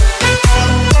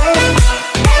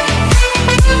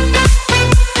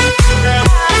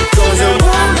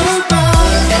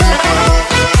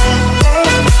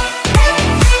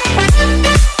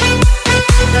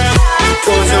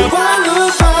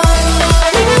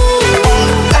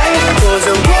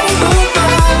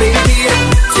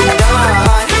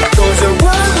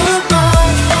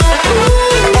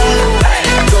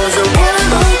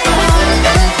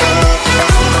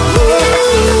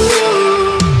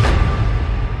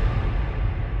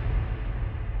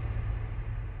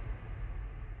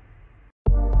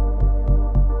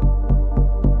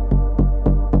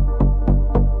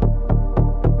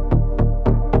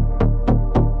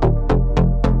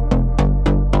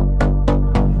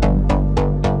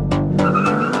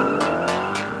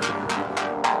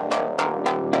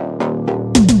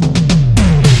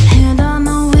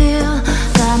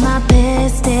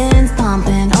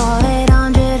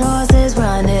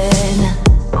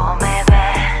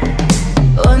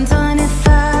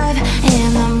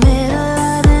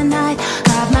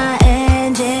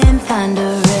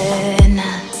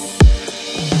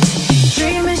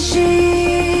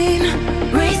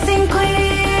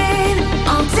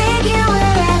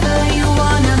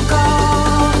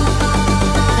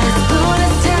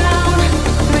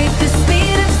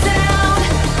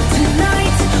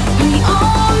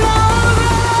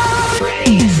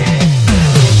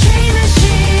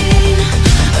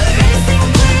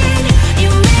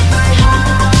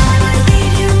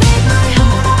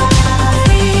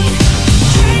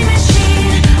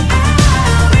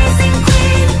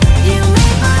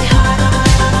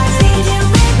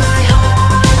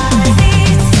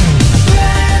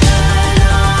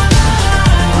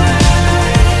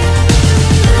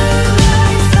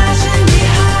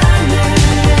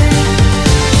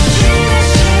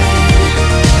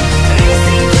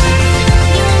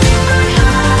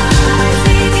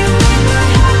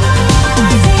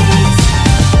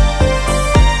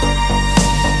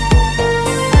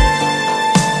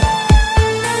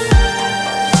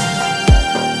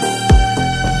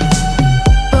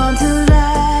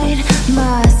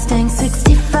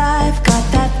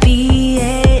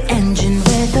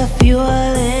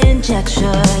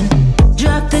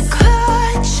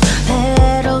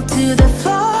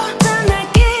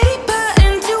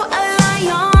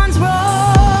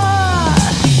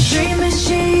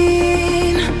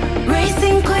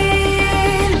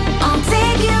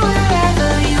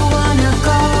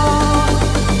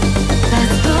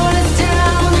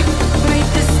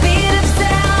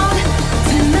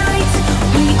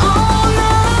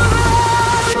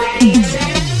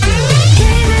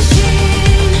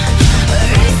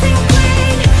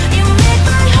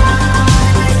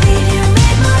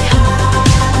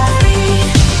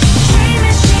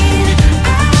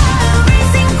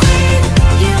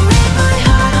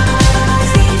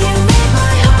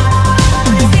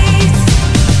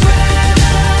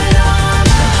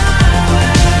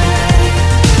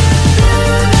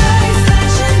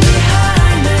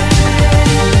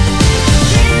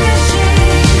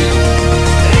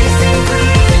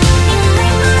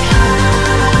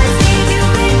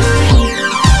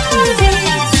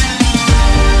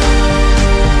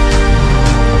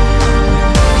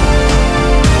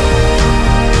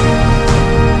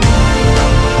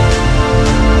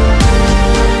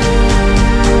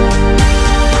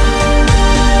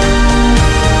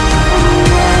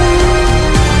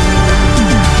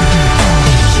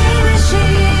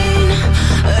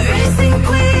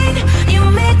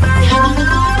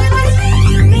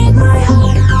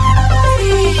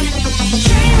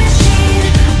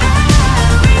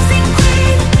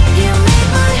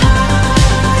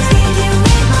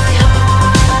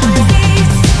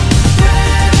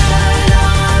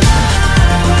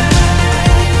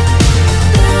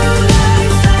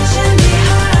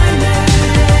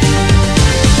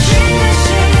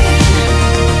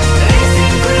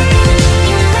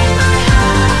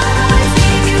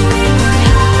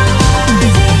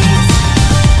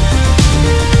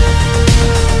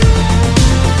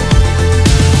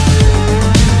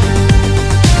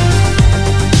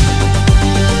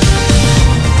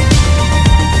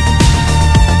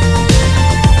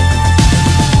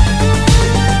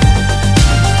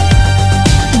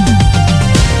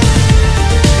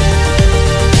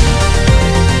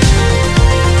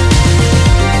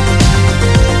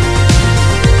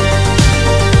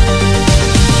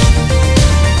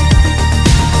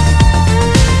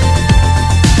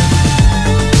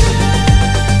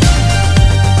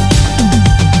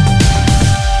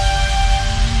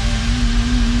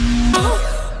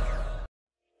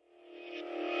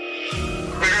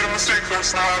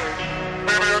 last night.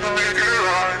 Maybe I can make it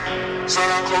right. Sit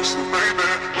down closer, baby.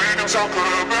 We can talk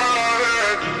about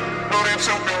it. No need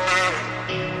to be mad.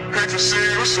 Hate to see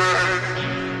you sad.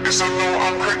 Yes, I know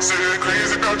I'm crazy,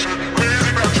 crazy about you, crazy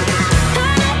about you. I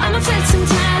know I'm upset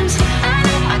sometimes. I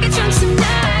know I get drunk some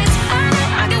nights. I know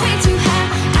I get way too high.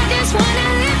 I just wanna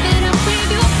live it up with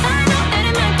you. I know that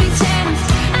it might be tense.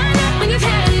 I know when you've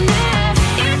had enough.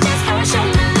 It's just how I show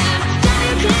my love.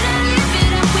 Darling, can I live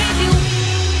it up with you?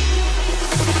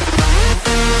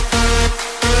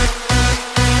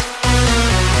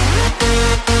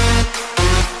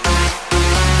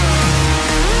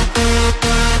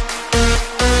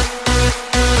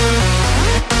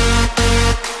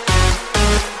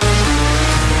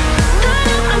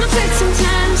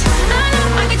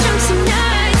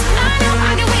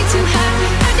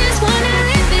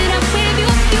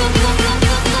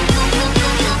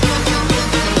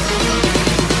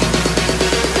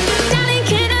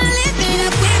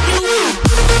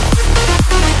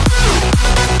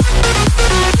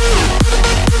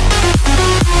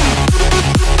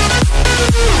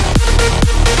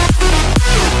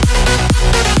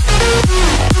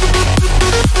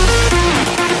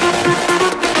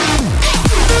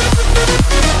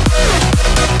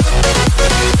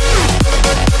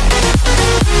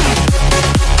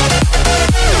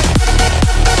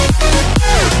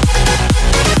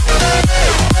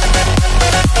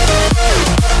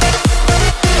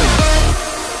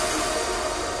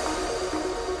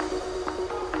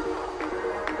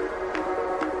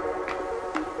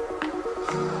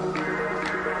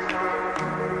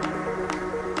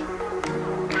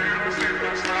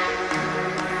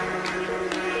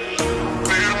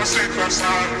 last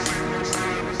night.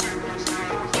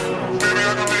 Maybe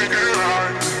I can make it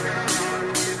right.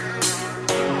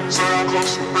 Say I'm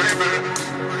close to baby.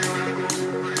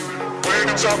 We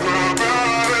can talk about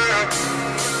it.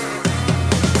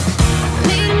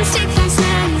 Made a mistake last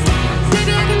night.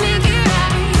 Maybe I can make it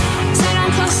right. Said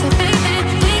I'm closer, baby.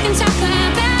 We can talk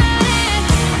about it.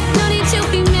 No need to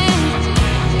be mad.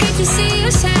 Good to see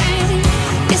you sad.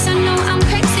 Yes, I know I'm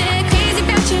crazy, crazy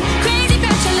about you, crazy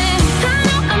about your lips. I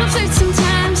know I'm a flirt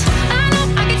sometimes. I know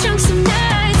I get drunk some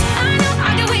nights. I know I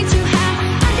get way too high.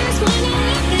 I just wanna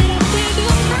live it up with you.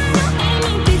 I know it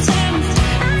might be tense.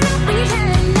 I know when you've had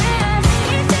enough.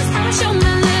 It's just how I show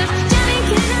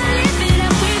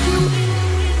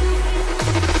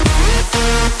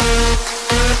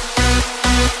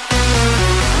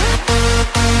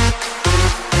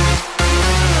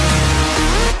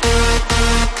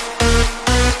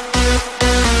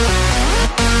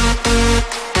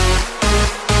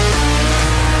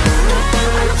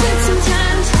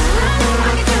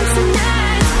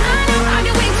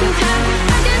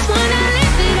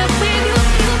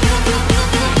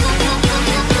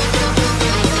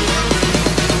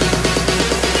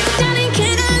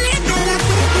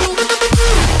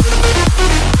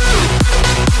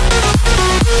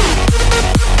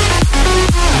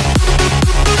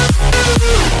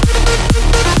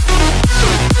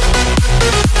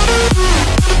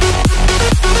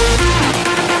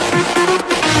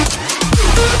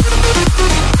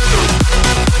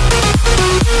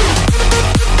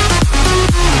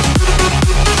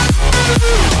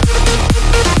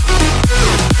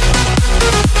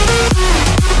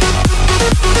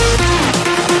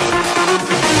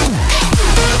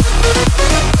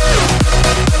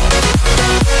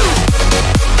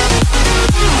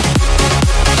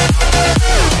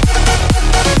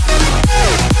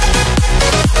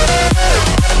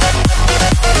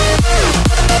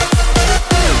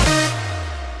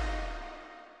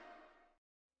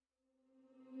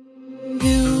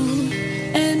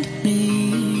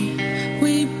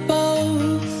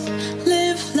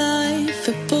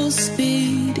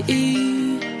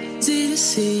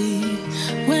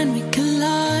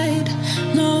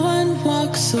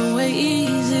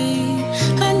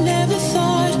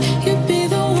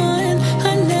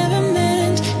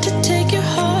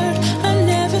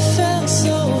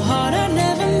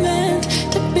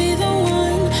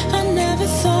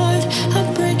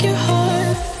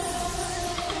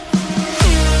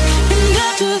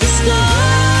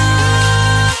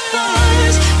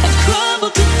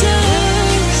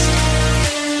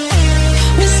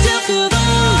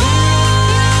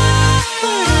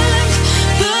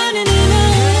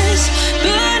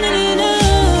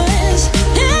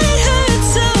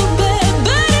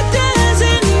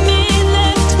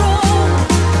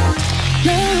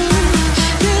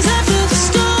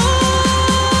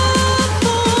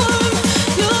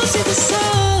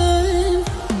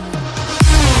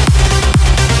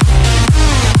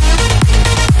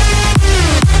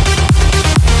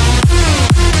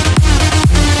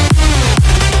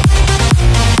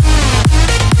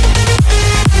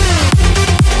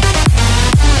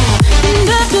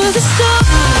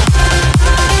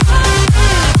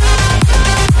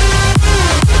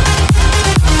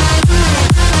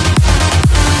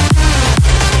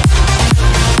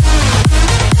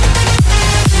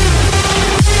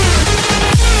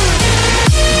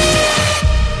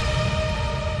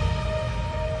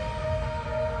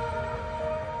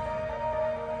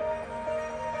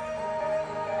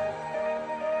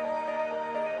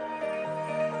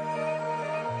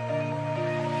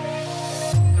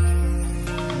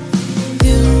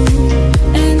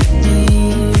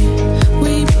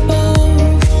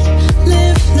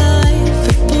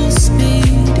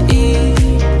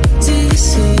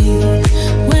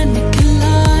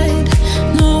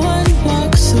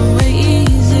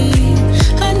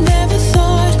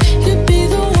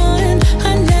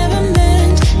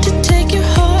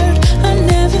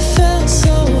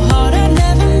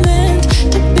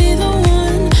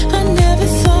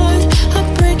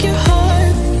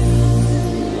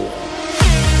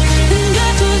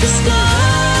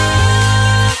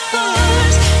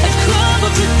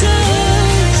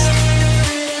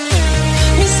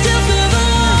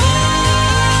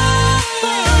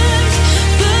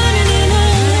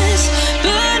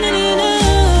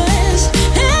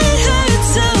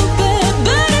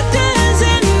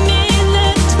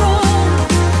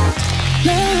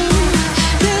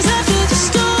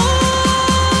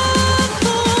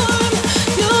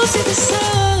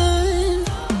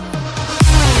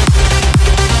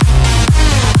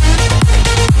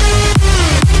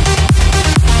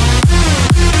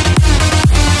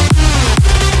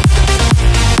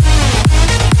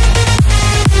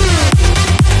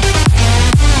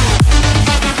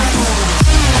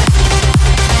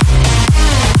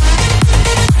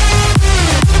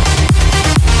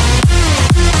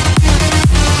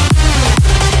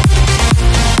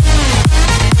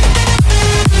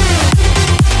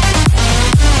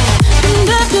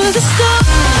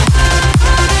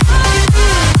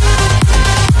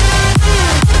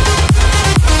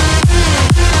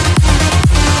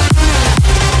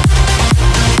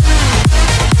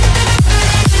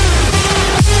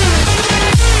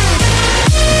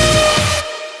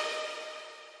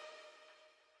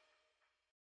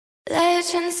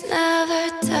Legends never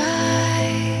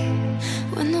die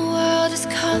when the world is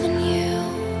calling you.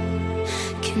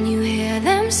 Can you hear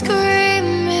them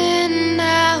screaming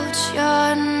out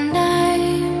your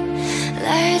name?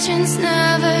 Legends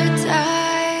never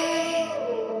die.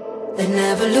 They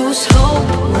never lose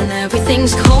hope when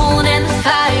everything's cold and the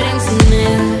fighting's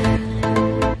near.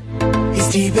 It's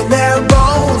deep in their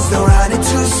bones, they'll run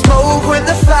into smoke when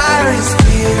the fire is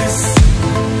fierce.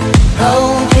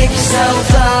 Oh, pick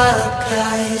yourself up,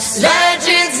 guys.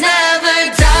 Legends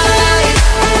never die.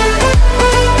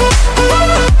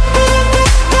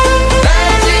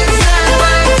 Legends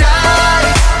never die.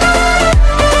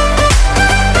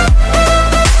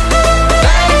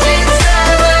 Legends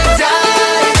never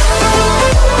die.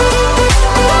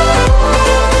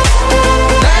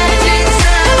 Legends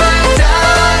never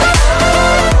die.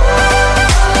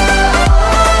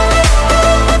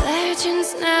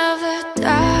 Legends never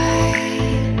die.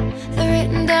 They're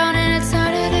written down in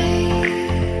eternity,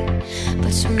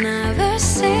 but you'll never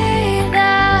see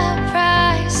the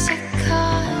price it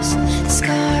cost. The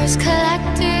scars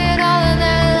collected all of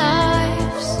their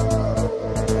lives.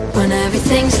 When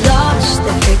everything's lost,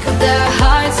 they pick up their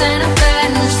hearts and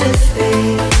avenge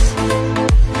defeat.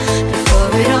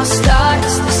 Before it all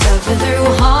starts, they suffer through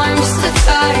harms to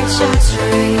guide your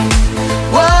dream.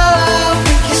 Whoa,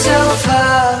 pick yourself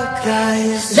up,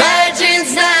 guys.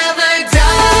 Legends never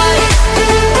die.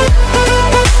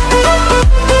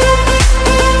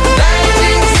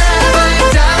 Legends never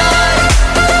die.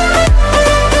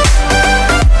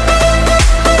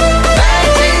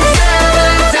 Legends never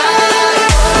die.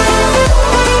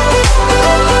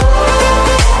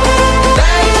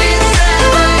 Legends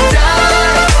never die.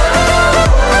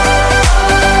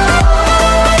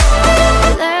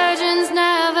 Legends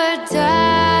never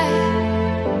die.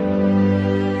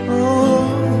 Oh,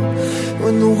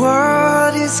 when the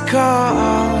world is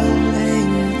calling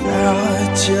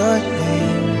out your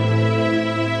name,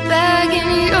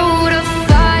 Begging you to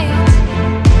fight.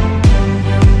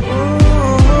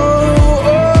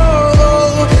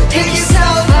 pick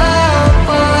yourself up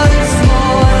once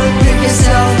more. Pick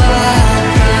yourself up,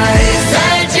 guys.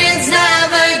 Legends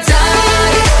never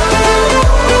die.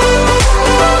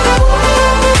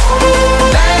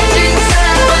 Legends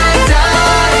never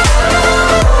die.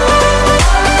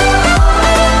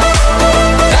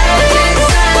 Legends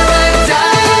never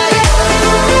die.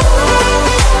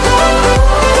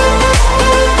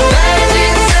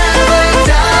 Legends never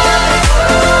die.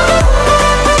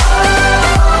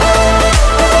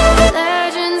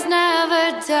 Legends never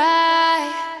die.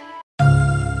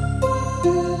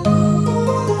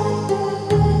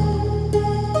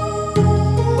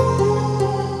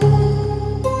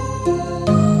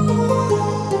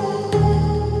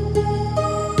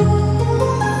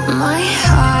 My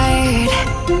heart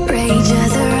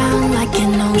rages around like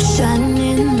an ocean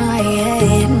in my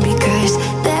head, because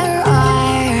there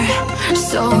are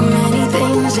so many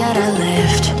things that I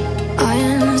left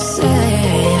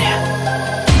unsaid.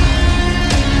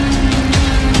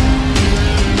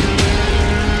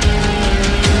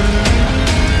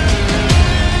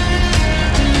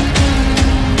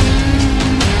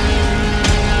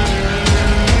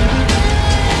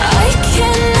 I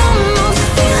can almost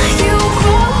feel you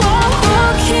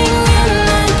walking in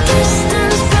the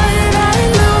distance, but I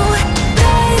know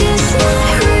that it's not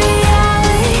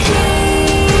reality.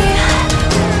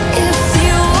 If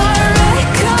you are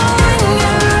echoing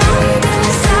around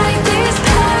inside these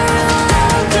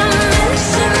parallel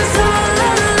dimensions all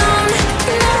alone,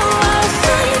 now I'll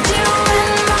find you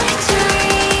in my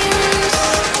dreams.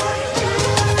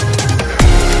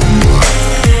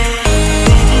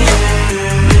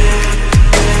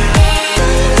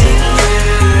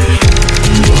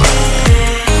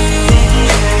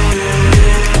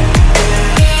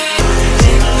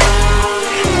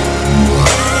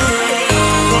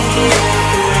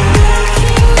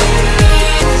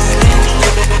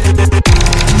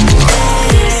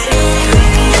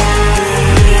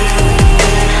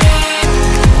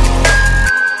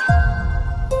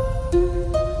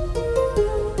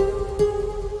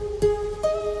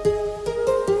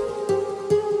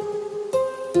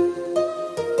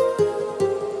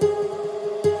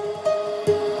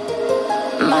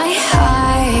 My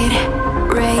heart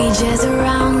rages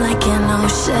around like an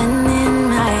ocean in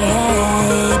my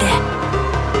head.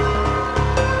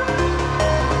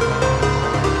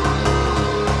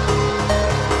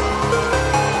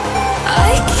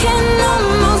 I can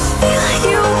almost feel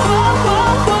you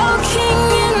walking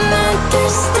in the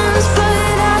distance,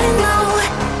 but I know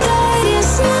that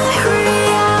it's not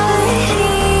reality.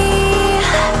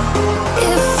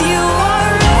 If you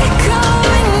are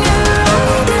echoing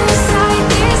around inside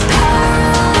these parallel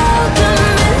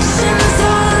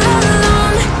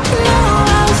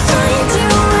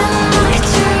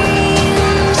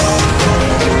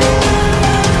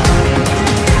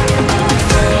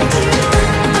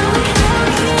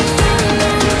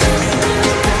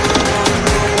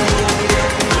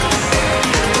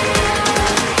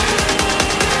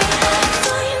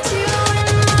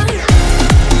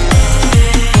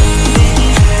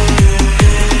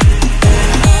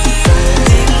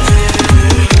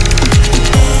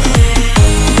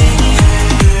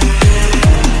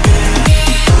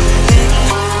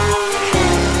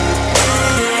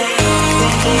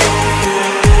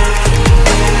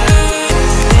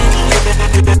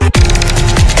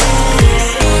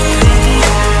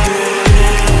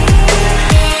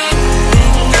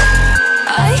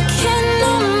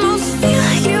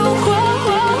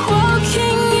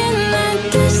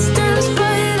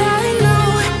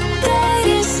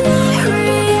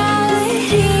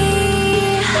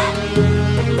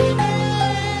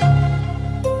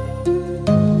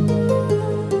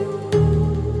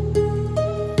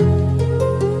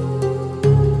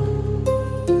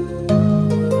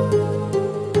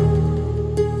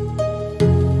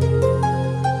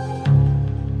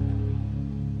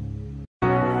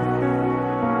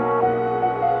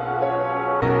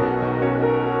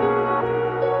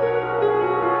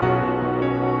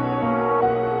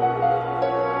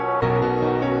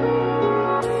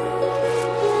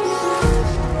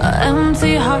our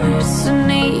empty hearts and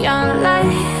neon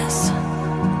lights.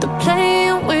 They're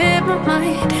playing with my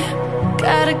mind.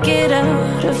 Gotta get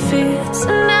out of here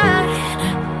tonight.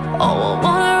 Oh, I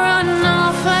wanna run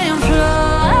off and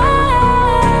fly.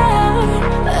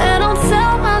 And I'll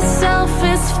tell myself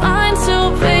it's fine to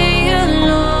be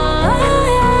alone,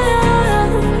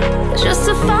 just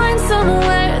to find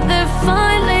somewhere that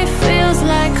finally feels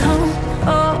like home.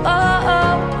 Oh, oh,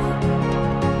 oh.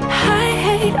 I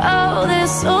hate all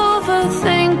this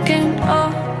overthinking.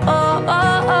 Oh, oh,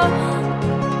 oh, oh.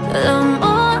 The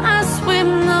more I swim,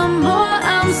 the more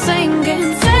I'm sinking.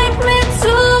 Take me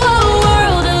to a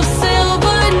world of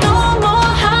silver. No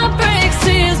more heartbreaks,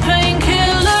 tears,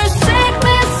 painkillers. Take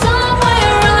me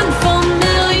somewhere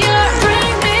unfamiliar.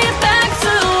 Bring me back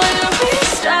to where we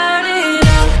started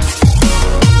out.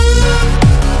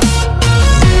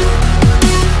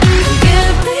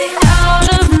 Get me out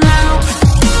of now,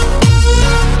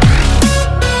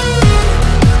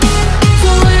 to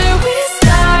where we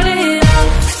started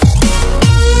out.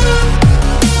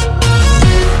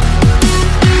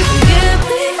 Get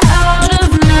me out of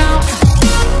now,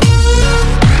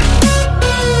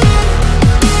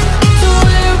 to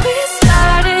where we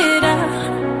started out.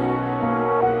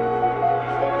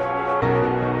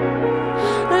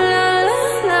 La la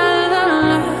la la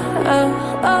la, oh,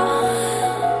 oh.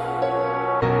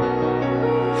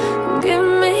 Get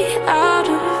me out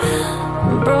of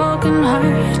broken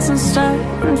hearts and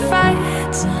starting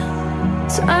fights,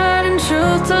 turning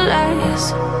truth to lies.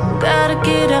 Gotta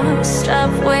get up,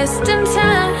 stop wasting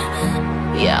time.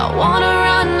 Yeah, I wanna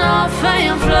run off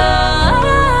and fly.